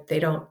where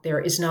there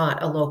is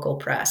not a local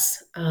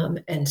press.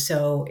 And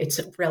so it's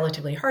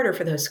relatively harder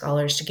for those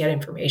scholars to get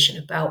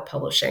information about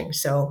publishing.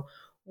 So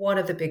one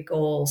of the big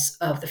goals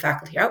of the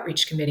Faculty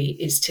Outreach Committee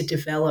is to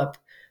develop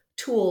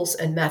tools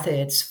and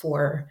methods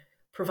for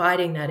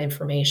providing that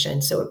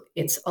information. So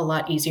it's a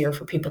lot easier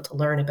for people to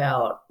learn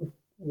about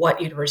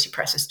what university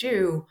presses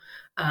do,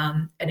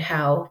 and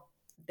how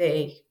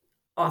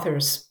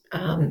authors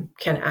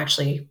can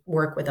actually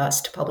work with us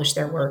to publish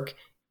their work,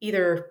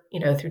 either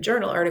through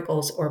journal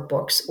articles or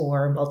books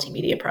or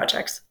multimedia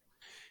projects.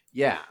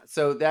 Yeah,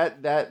 so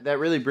that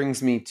really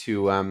brings me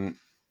to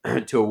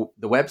to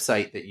the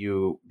website that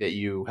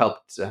you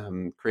helped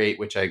create,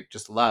 which I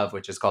just love,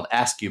 which is called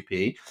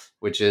AskUP,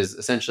 which is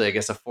essentially, I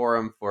guess, a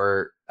forum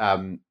for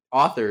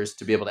authors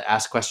to be able to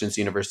ask questions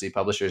to university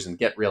publishers and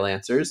get real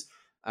answers.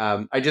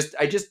 I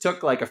just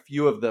took like a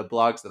few of the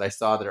blogs that I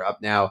saw that are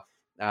up now.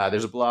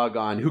 There's a blog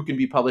on who can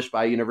be published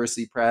by a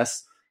university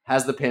press.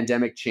 Has the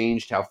pandemic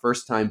changed how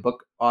first-time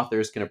book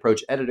authors can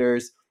approach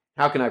editors?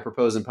 How can I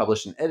propose and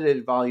publish an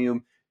edited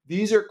volume?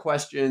 These are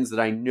questions that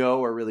I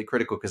know are really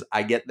critical because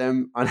I get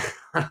them on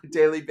a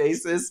daily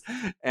basis,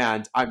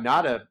 and I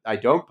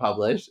don't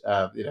publish.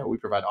 We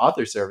provide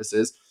author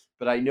services,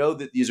 but I know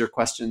that these are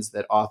questions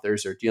that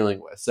authors are dealing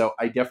with. So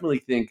I definitely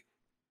think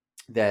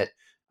that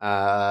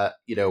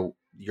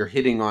you're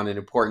hitting on an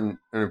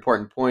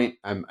important point.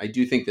 I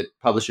do think that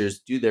publishers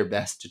do their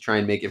best to try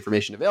and make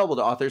information available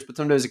to authors, but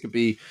sometimes it could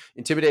be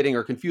intimidating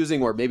or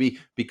confusing, or maybe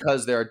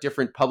because there are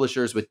different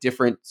publishers with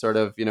different sort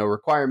of,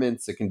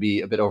 requirements, it can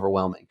be a bit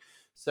overwhelming.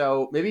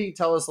 So maybe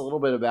tell us a little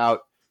bit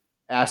about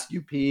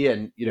AskUP,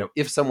 and,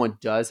 if someone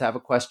does have a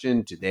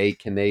question,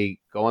 can they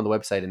go on the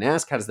website and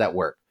ask? How does that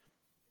work?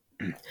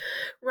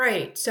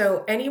 Right.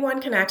 So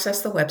anyone can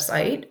access the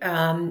website.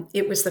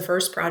 It was the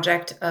first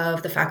project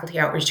of the Faculty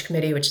Outreach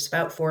Committee, which is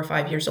about 4 or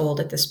 5 years old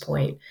at this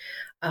point.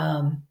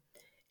 And,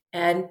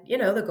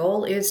 the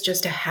goal is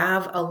just to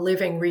have a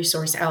living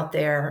resource out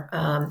there,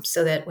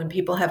 so that when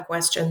people have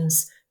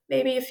questions,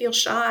 maybe you feel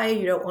shy,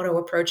 you don't want to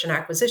approach an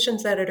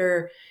acquisitions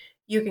editor,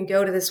 you can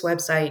go to this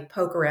website,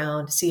 poke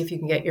around, see if you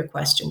can get your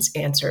questions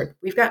answered.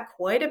 We've got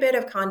quite a bit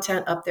of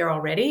content up there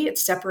already.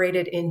 It's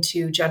separated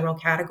into general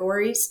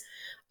categories.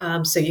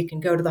 So you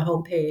can go to the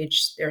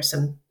homepage. There are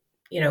some,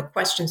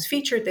 questions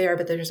featured there,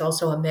 but there's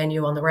also a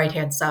menu on the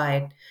right-hand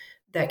side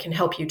that can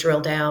help you drill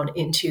down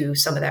into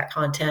some of that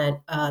content.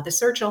 The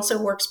search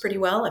also works pretty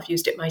well. I've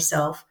used it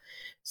myself.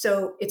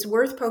 So it's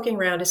worth poking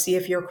around to see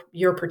if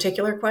your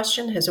particular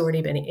question has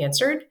already been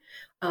answered.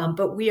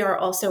 But we are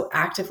also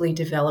actively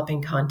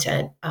developing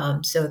content.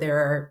 So there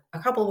are a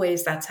couple of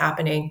ways that's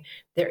happening.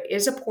 There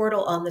is a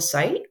portal on the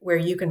site where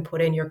you can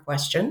put in your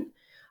question.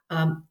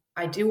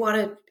 I do want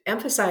to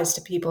emphasize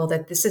to people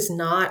that this is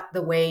not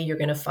the way you're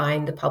going to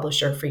find the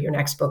publisher for your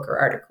next book or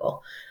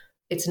article.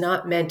 It's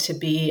not meant to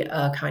be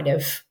a kind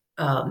of,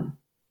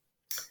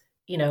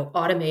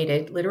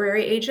 automated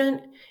literary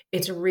agent.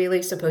 It's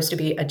really supposed to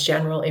be a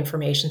general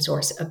information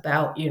source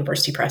about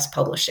university press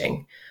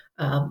publishing.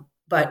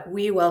 But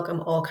we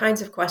welcome all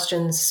kinds of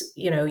questions.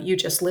 You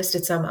just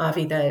listed some,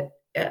 Avi, that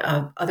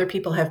other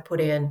people have put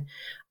in.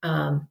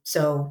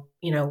 So,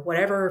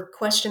 whatever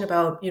question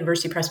about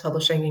university press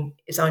publishing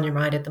is on your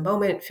mind at the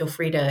moment, feel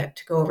free to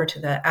go over to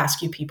the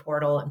AskUP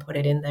portal and put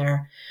it in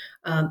there.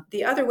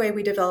 The other way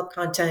we develop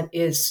content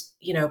is,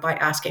 by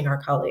asking our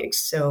colleagues.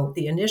 So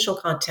the initial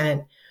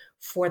content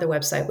for the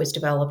website was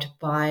developed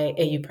by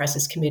AU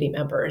Press's committee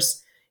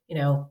members.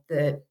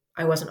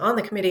 I wasn't on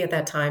the committee at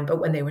that time, but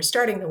when they were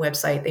starting the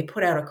website, they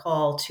put out a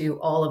call to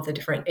all of the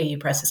different AU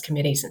Press's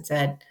committees and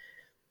said,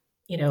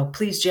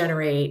 please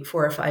generate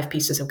 4 or 5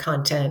 pieces of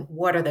content.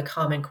 What are the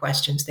common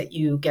questions that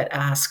you get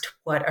asked?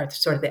 What are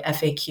sort of the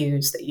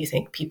FAQs that you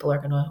think people are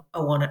going to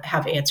want to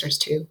have answers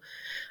to?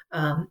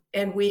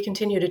 And we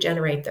continue to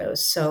generate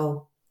those.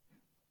 So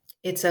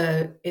it's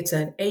an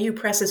AU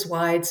Presses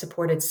wide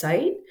supported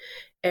site.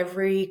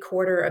 Every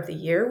quarter of the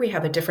year, we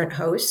have a different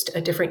host.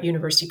 A different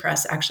university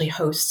press actually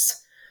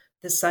hosts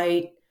the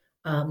site,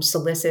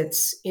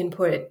 solicits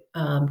input,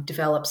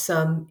 develops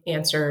some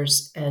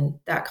answers, and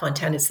that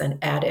content is then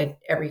added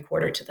every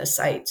quarter to the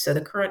site. So the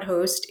current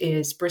host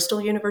is Bristol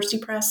University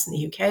Press in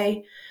the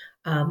UK.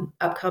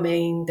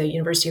 Upcoming, the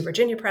University of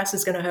Virginia Press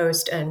is going to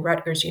host, and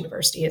Rutgers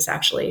University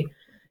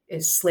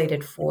is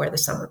slated for the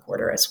summer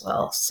quarter as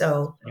well.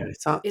 So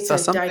it's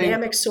a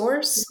dynamic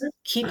source.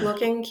 Keep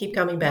looking, keep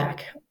coming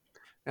back.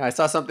 I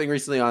saw something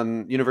recently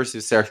on University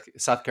of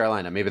South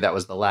Carolina. Maybe that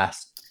was the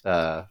last.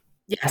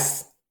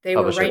 Yes, they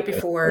were right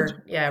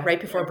before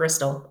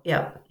Bristol.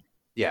 Yeah.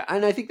 Yeah,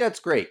 and I think that's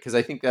great because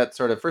I think that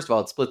sort of, first of all,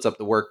 it splits up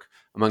the work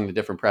among the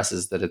different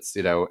presses, that it's,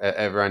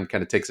 everyone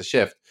kind of takes a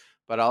shift.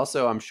 But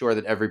also, I'm sure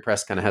that every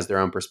press kind of has their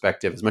own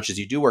perspective. As much as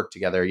you do work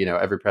together,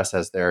 every press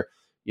has their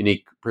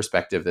unique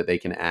perspective that they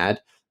can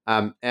add.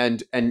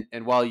 And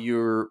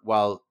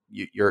while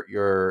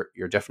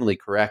you're definitely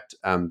correct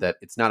that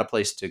it's not a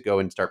place to go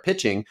and start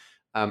pitching.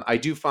 I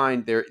do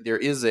find there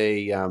is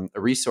a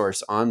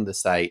resource on the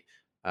site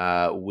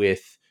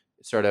with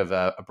sort of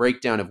a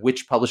breakdown of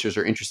which publishers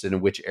are interested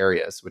in which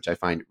areas, which I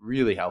find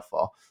really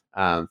helpful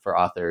for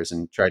authors,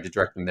 and try to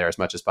direct them there as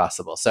much as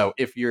possible. So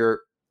if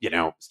you're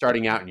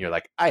starting out and you're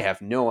like, I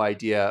have no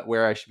idea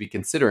where I should be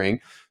considering.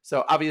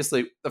 So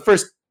obviously the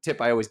first tip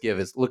I always give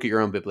is look at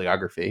your own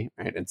bibliography,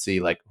 right? And see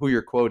like who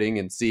you're quoting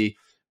and see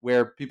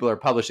where people are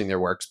publishing their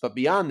works. But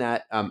beyond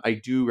that, I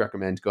do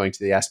recommend going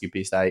to the Ask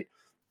UP site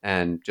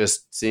and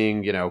just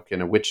seeing,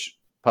 kind of which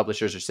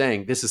publishers are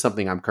saying, this is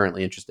something I'm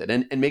currently interested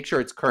in, and make sure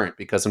it's current,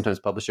 because sometimes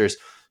publishers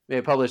may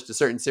have published a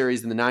certain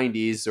series in the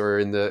 90s or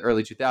in the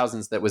early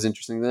 2000s that was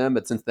interesting to them,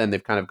 but since then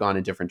they've kind of gone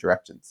in different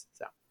directions.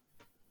 So.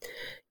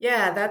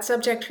 Yeah, that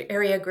subject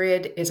area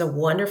grid is a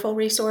wonderful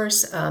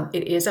resource.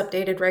 It is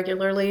updated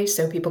regularly,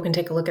 so people can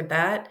take a look at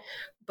that.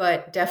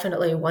 But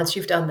definitely, once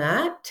you've done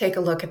that, take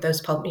a look at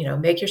those,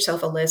 make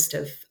yourself a list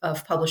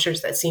of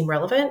publishers that seem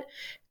relevant.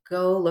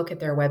 Go look at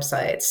their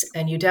websites.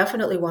 And you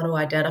definitely want to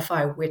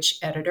identify which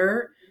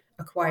editor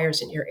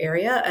acquires in your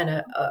area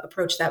and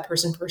approach that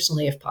person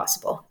personally if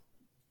possible.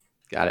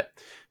 Got it.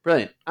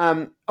 Brilliant.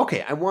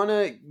 Okay, I want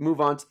to move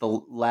on to the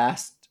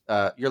last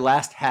your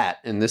last hat,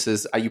 and this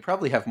is you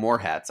probably have more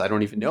hats. I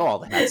don't even know all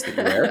the hats that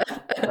you wear,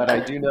 but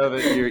I do know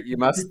that you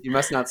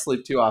must not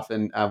sleep too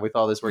often with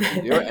all this work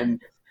you do.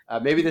 And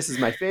maybe this is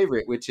my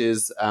favorite, which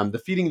is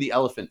the Feeding the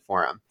Elephant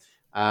Forum.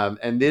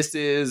 And this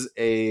is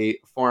a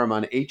forum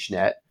on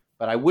HNet,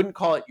 but I wouldn't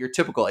call it your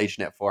typical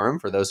HNet forum.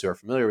 For those who are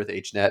familiar with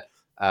HNet,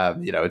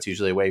 it's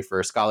usually a way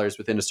for scholars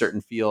within a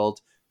certain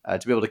field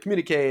to be able to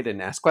communicate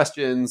and ask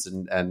questions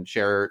and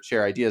share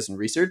ideas and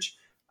research.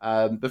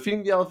 But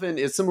Feeding the Elephant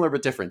is similar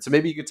but different. So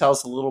maybe you could tell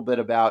us a little bit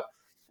about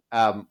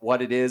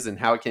what it is and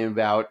how it came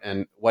about,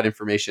 and what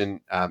information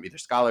either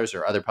scholars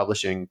or other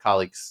publishing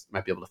colleagues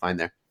might be able to find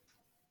there.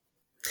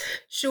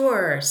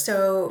 Sure.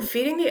 So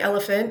Feeding the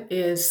Elephant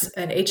is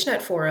an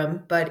HNet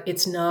forum, but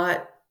it's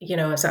not,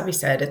 as Avi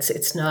said,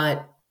 it's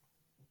not,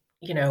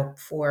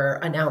 for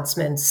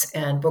announcements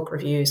and book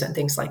reviews and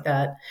things like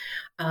that.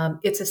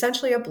 It's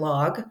essentially a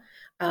blog.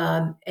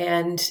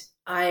 And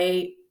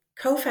I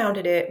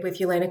co-founded it with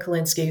Yelena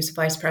Kalinsky, who's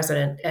vice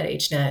president at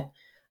HNet.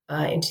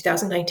 In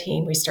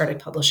 2019, we started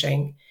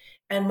publishing.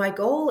 And my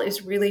goal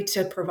is really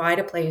to provide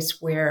a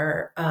place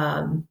where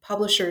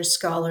publishers,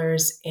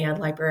 scholars, and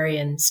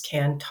librarians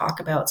can talk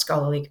about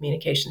scholarly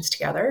communications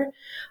together.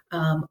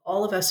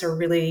 All of us are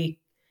really,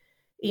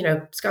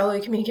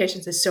 scholarly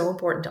communications is so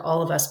important to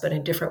all of us, but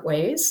in different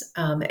ways.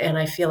 And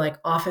I feel like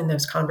often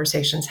those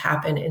conversations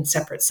happen in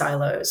separate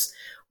silos,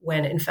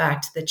 when in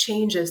fact the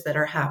changes that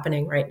are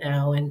happening right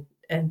now, and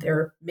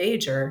they're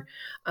major,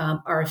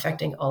 are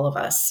affecting all of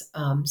us.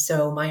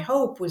 So my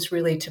hope was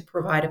really to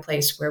provide a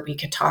place where we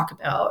could talk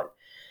about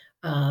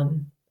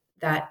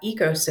that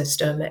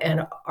ecosystem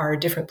and our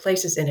different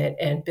places in it,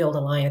 and build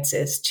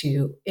alliances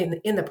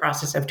in the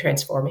process of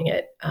transforming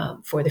it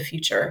for the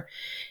future.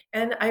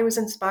 And I was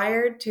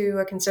inspired to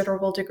a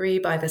considerable degree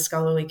by the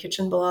Scholarly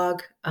Kitchen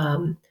blog.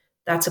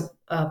 That's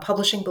a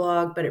publishing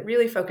blog, but it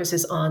really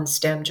focuses on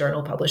STEM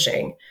journal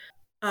publishing.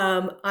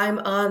 I'm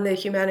on the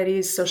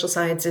humanities, social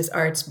sciences,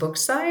 arts book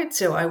side,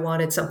 so I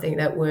wanted something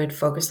that would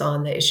focus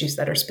on the issues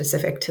that are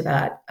specific to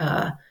that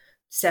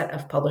set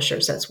of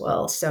publishers as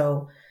well.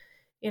 So,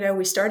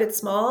 we started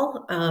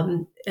small,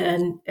 and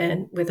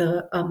with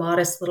a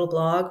modest little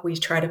blog. We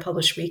try to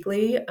publish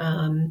weekly,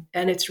 and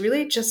it's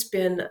really just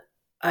been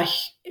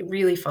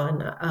really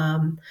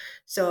fun.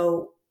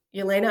 So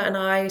Yelena and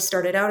I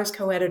started out as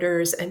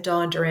co-editors, and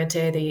Dawn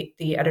Durante,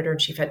 the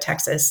editor-in-chief at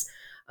Texas,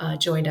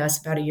 joined us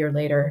about a year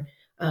later.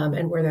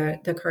 And we're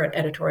the current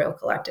editorial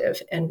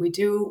collective. And we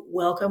do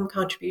welcome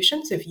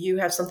contributions. If you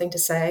have something to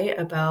say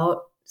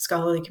about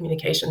scholarly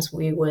communications,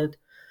 we would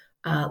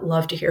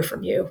love to hear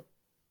from you.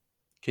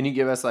 Can you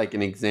give us like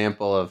an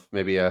example of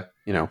maybe a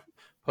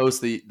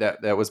post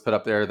that was put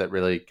up there that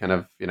really kind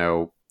of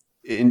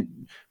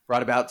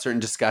brought about certain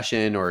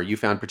discussion, or you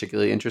found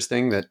particularly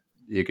interesting, that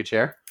you could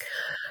share?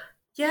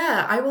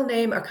 Yeah, I will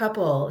name a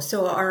couple.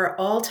 So our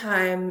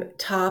all-time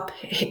top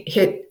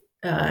hit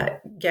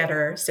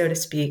getter, so to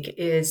speak,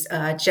 is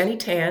Jenny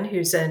Tan,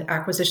 who's an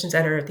acquisitions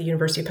editor at the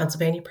University of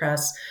Pennsylvania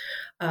Press,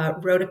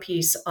 wrote a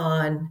piece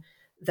on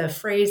the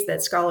phrase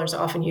that scholars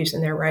often use in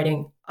their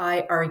writing,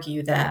 "I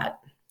argue that."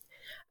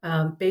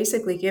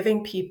 Basically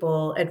giving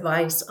people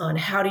advice on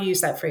how to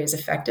use that phrase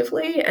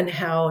effectively and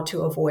how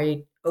to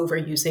avoid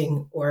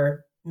overusing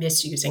or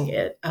misusing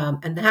it.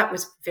 And that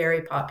was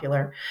very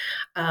popular.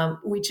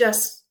 We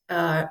just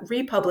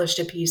republished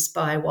a piece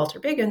by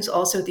Walter Biggins,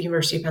 also at the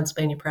University of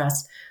Pennsylvania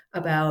Press,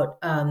 about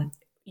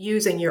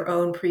using your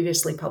own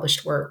previously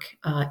published work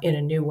in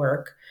a new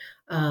work.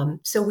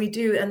 So we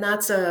do, and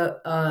that's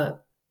a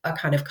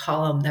kind of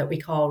column that we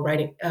call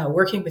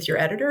working with your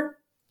editor.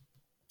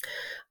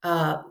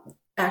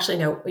 Actually,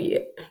 no,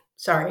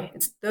 sorry.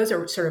 Those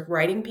are sort of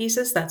writing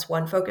pieces. That's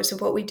one focus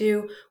of what we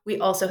do. We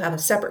also have a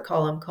separate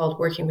column called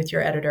Working with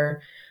Your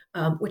Editor,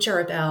 which are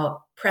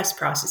about press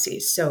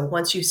processes. So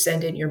once you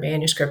send in your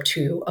manuscript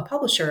to a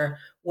publisher,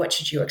 what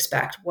should you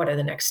expect? What are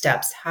the next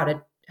steps? How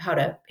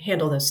to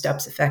handle those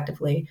steps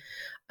effectively?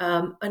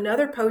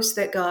 Another post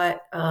that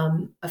got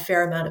a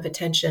fair amount of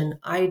attention,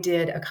 I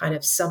did a kind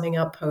of summing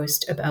up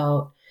post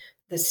about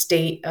the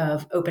state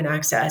of open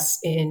access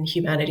in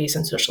humanities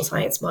and social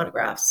science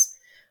monographs.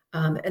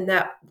 And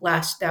that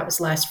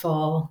was last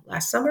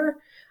summer,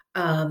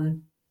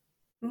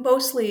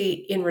 mostly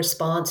in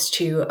response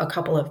to a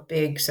couple of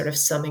big sort of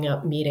summing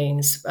up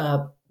meetings.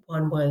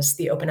 One was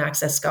the Open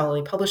Access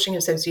Scholarly Publishing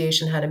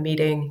Association had a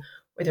meeting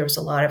where there was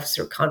a lot of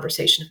sort of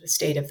conversation of the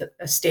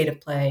state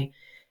of play.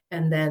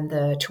 And then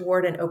the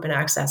Toward an Open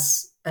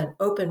Access, an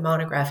Open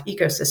Monograph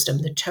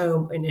Ecosystem, the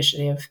TOME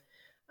initiative,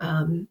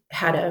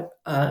 had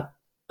a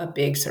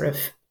big sort of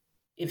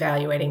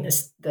evaluating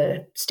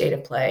the state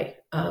of play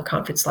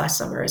conference last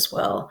summer as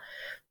well.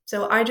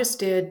 So I just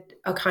did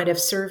a kind of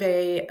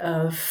survey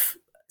of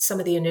some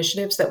of the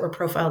initiatives that were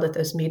profiled at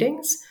those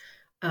meetings,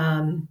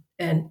 and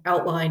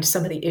outlined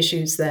some of the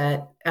issues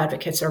that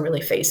advocates are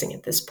really facing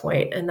at this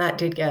point. And that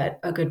did get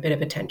a good bit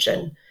of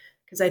attention,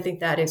 because I think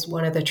that is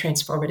one of the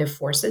transformative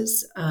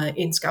forces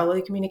in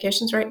scholarly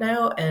communications right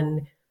now.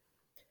 And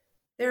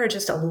there are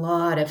just a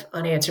lot of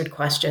unanswered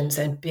questions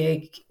and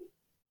big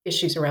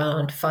issues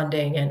around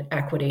funding and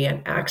equity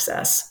and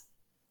access.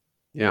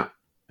 Yeah,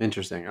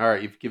 interesting. All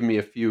right, you've given me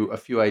a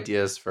few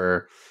ideas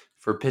for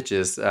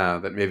pitches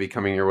that may be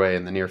coming your way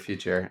in the near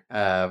future,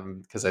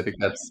 because I think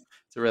it's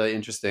a really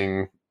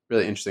interesting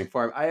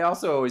forum. I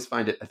also always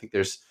find it. I think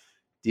there's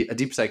a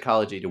deep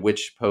psychology to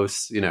which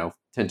posts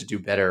tend to do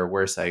better or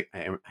worse. I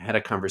had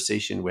a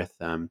conversation with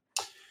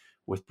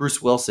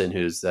Bruce Wilson,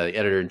 who's the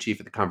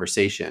editor-in-chief of The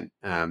Conversation.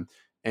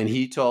 And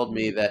he told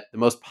me that the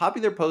most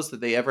popular post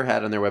that they ever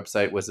had on their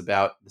website was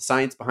about the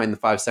science behind the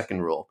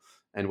 5-second rule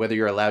and whether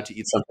you're allowed to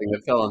eat something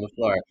that fell on the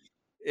floor.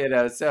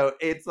 So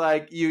it's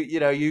like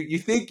you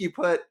think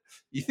what's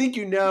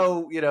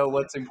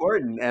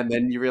important, and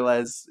then you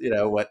realize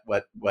what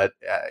I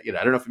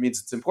don't know if it means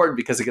it's important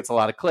because it gets a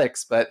lot of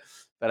clicks, but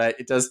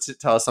it does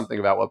tell us something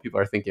about what people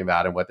are thinking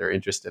about and what they're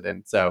interested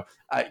in. So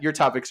your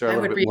topics are a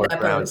little bit more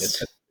grounded.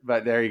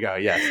 But there you go.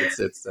 Yes,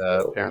 it's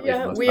apparently.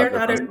 Yeah, we are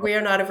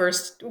not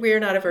averse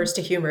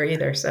to humor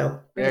either. So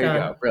there you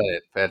go.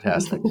 Brilliant,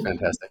 fantastic.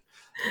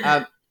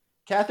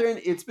 Catherine,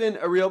 it's been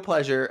a real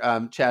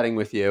pleasure chatting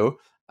with you.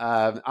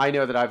 I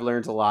know that I've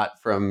learned a lot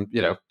from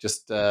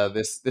just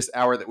this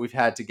hour that we've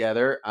had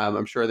together.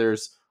 I'm sure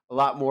there's a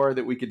lot more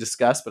that we could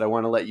discuss, but I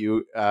want to let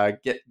you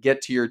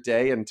get to your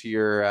day and to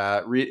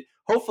your read.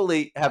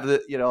 Hopefully,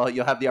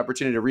 you'll have the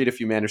opportunity to read a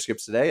few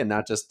manuscripts today and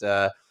not just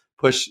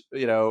push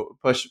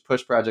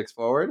projects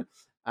forward.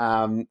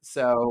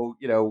 So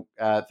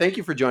thank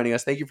you for joining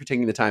us. Thank you for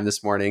taking the time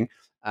this morning.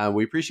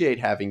 We appreciate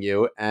having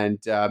you. And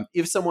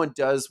if someone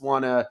does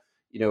want to,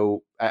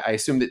 I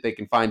assume that they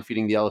can find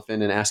Feeding the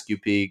Elephant and Ask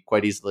UP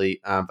quite easily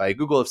via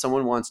Google. If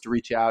someone wants to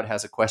reach out,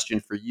 has a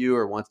question for you,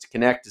 or wants to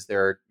connect, is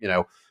there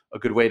a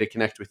good way to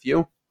connect with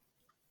you?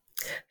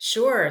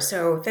 Sure.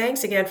 So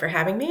thanks again for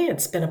having me.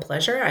 It's been a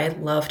pleasure. I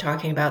love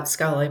talking about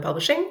scholarly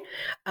publishing.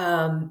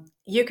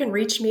 You can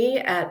reach me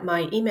at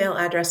my email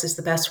address is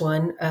the best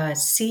one,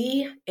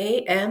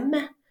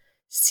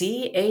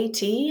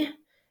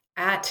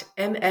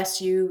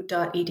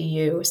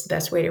 camcat@msu.edu is the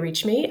best way to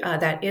reach me.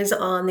 That is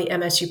on the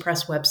MSU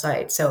Press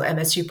website. So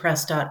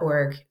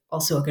msupress.org,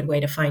 also a good way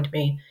to find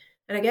me.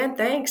 And again,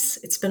 thanks.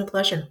 It's been a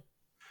pleasure.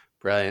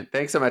 Brilliant.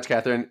 Thanks so much,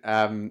 Catherine.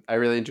 I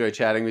really enjoyed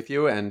chatting with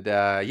you. And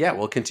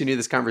we'll continue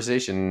this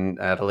conversation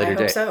at a later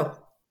date. I hope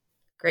so.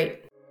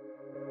 Great.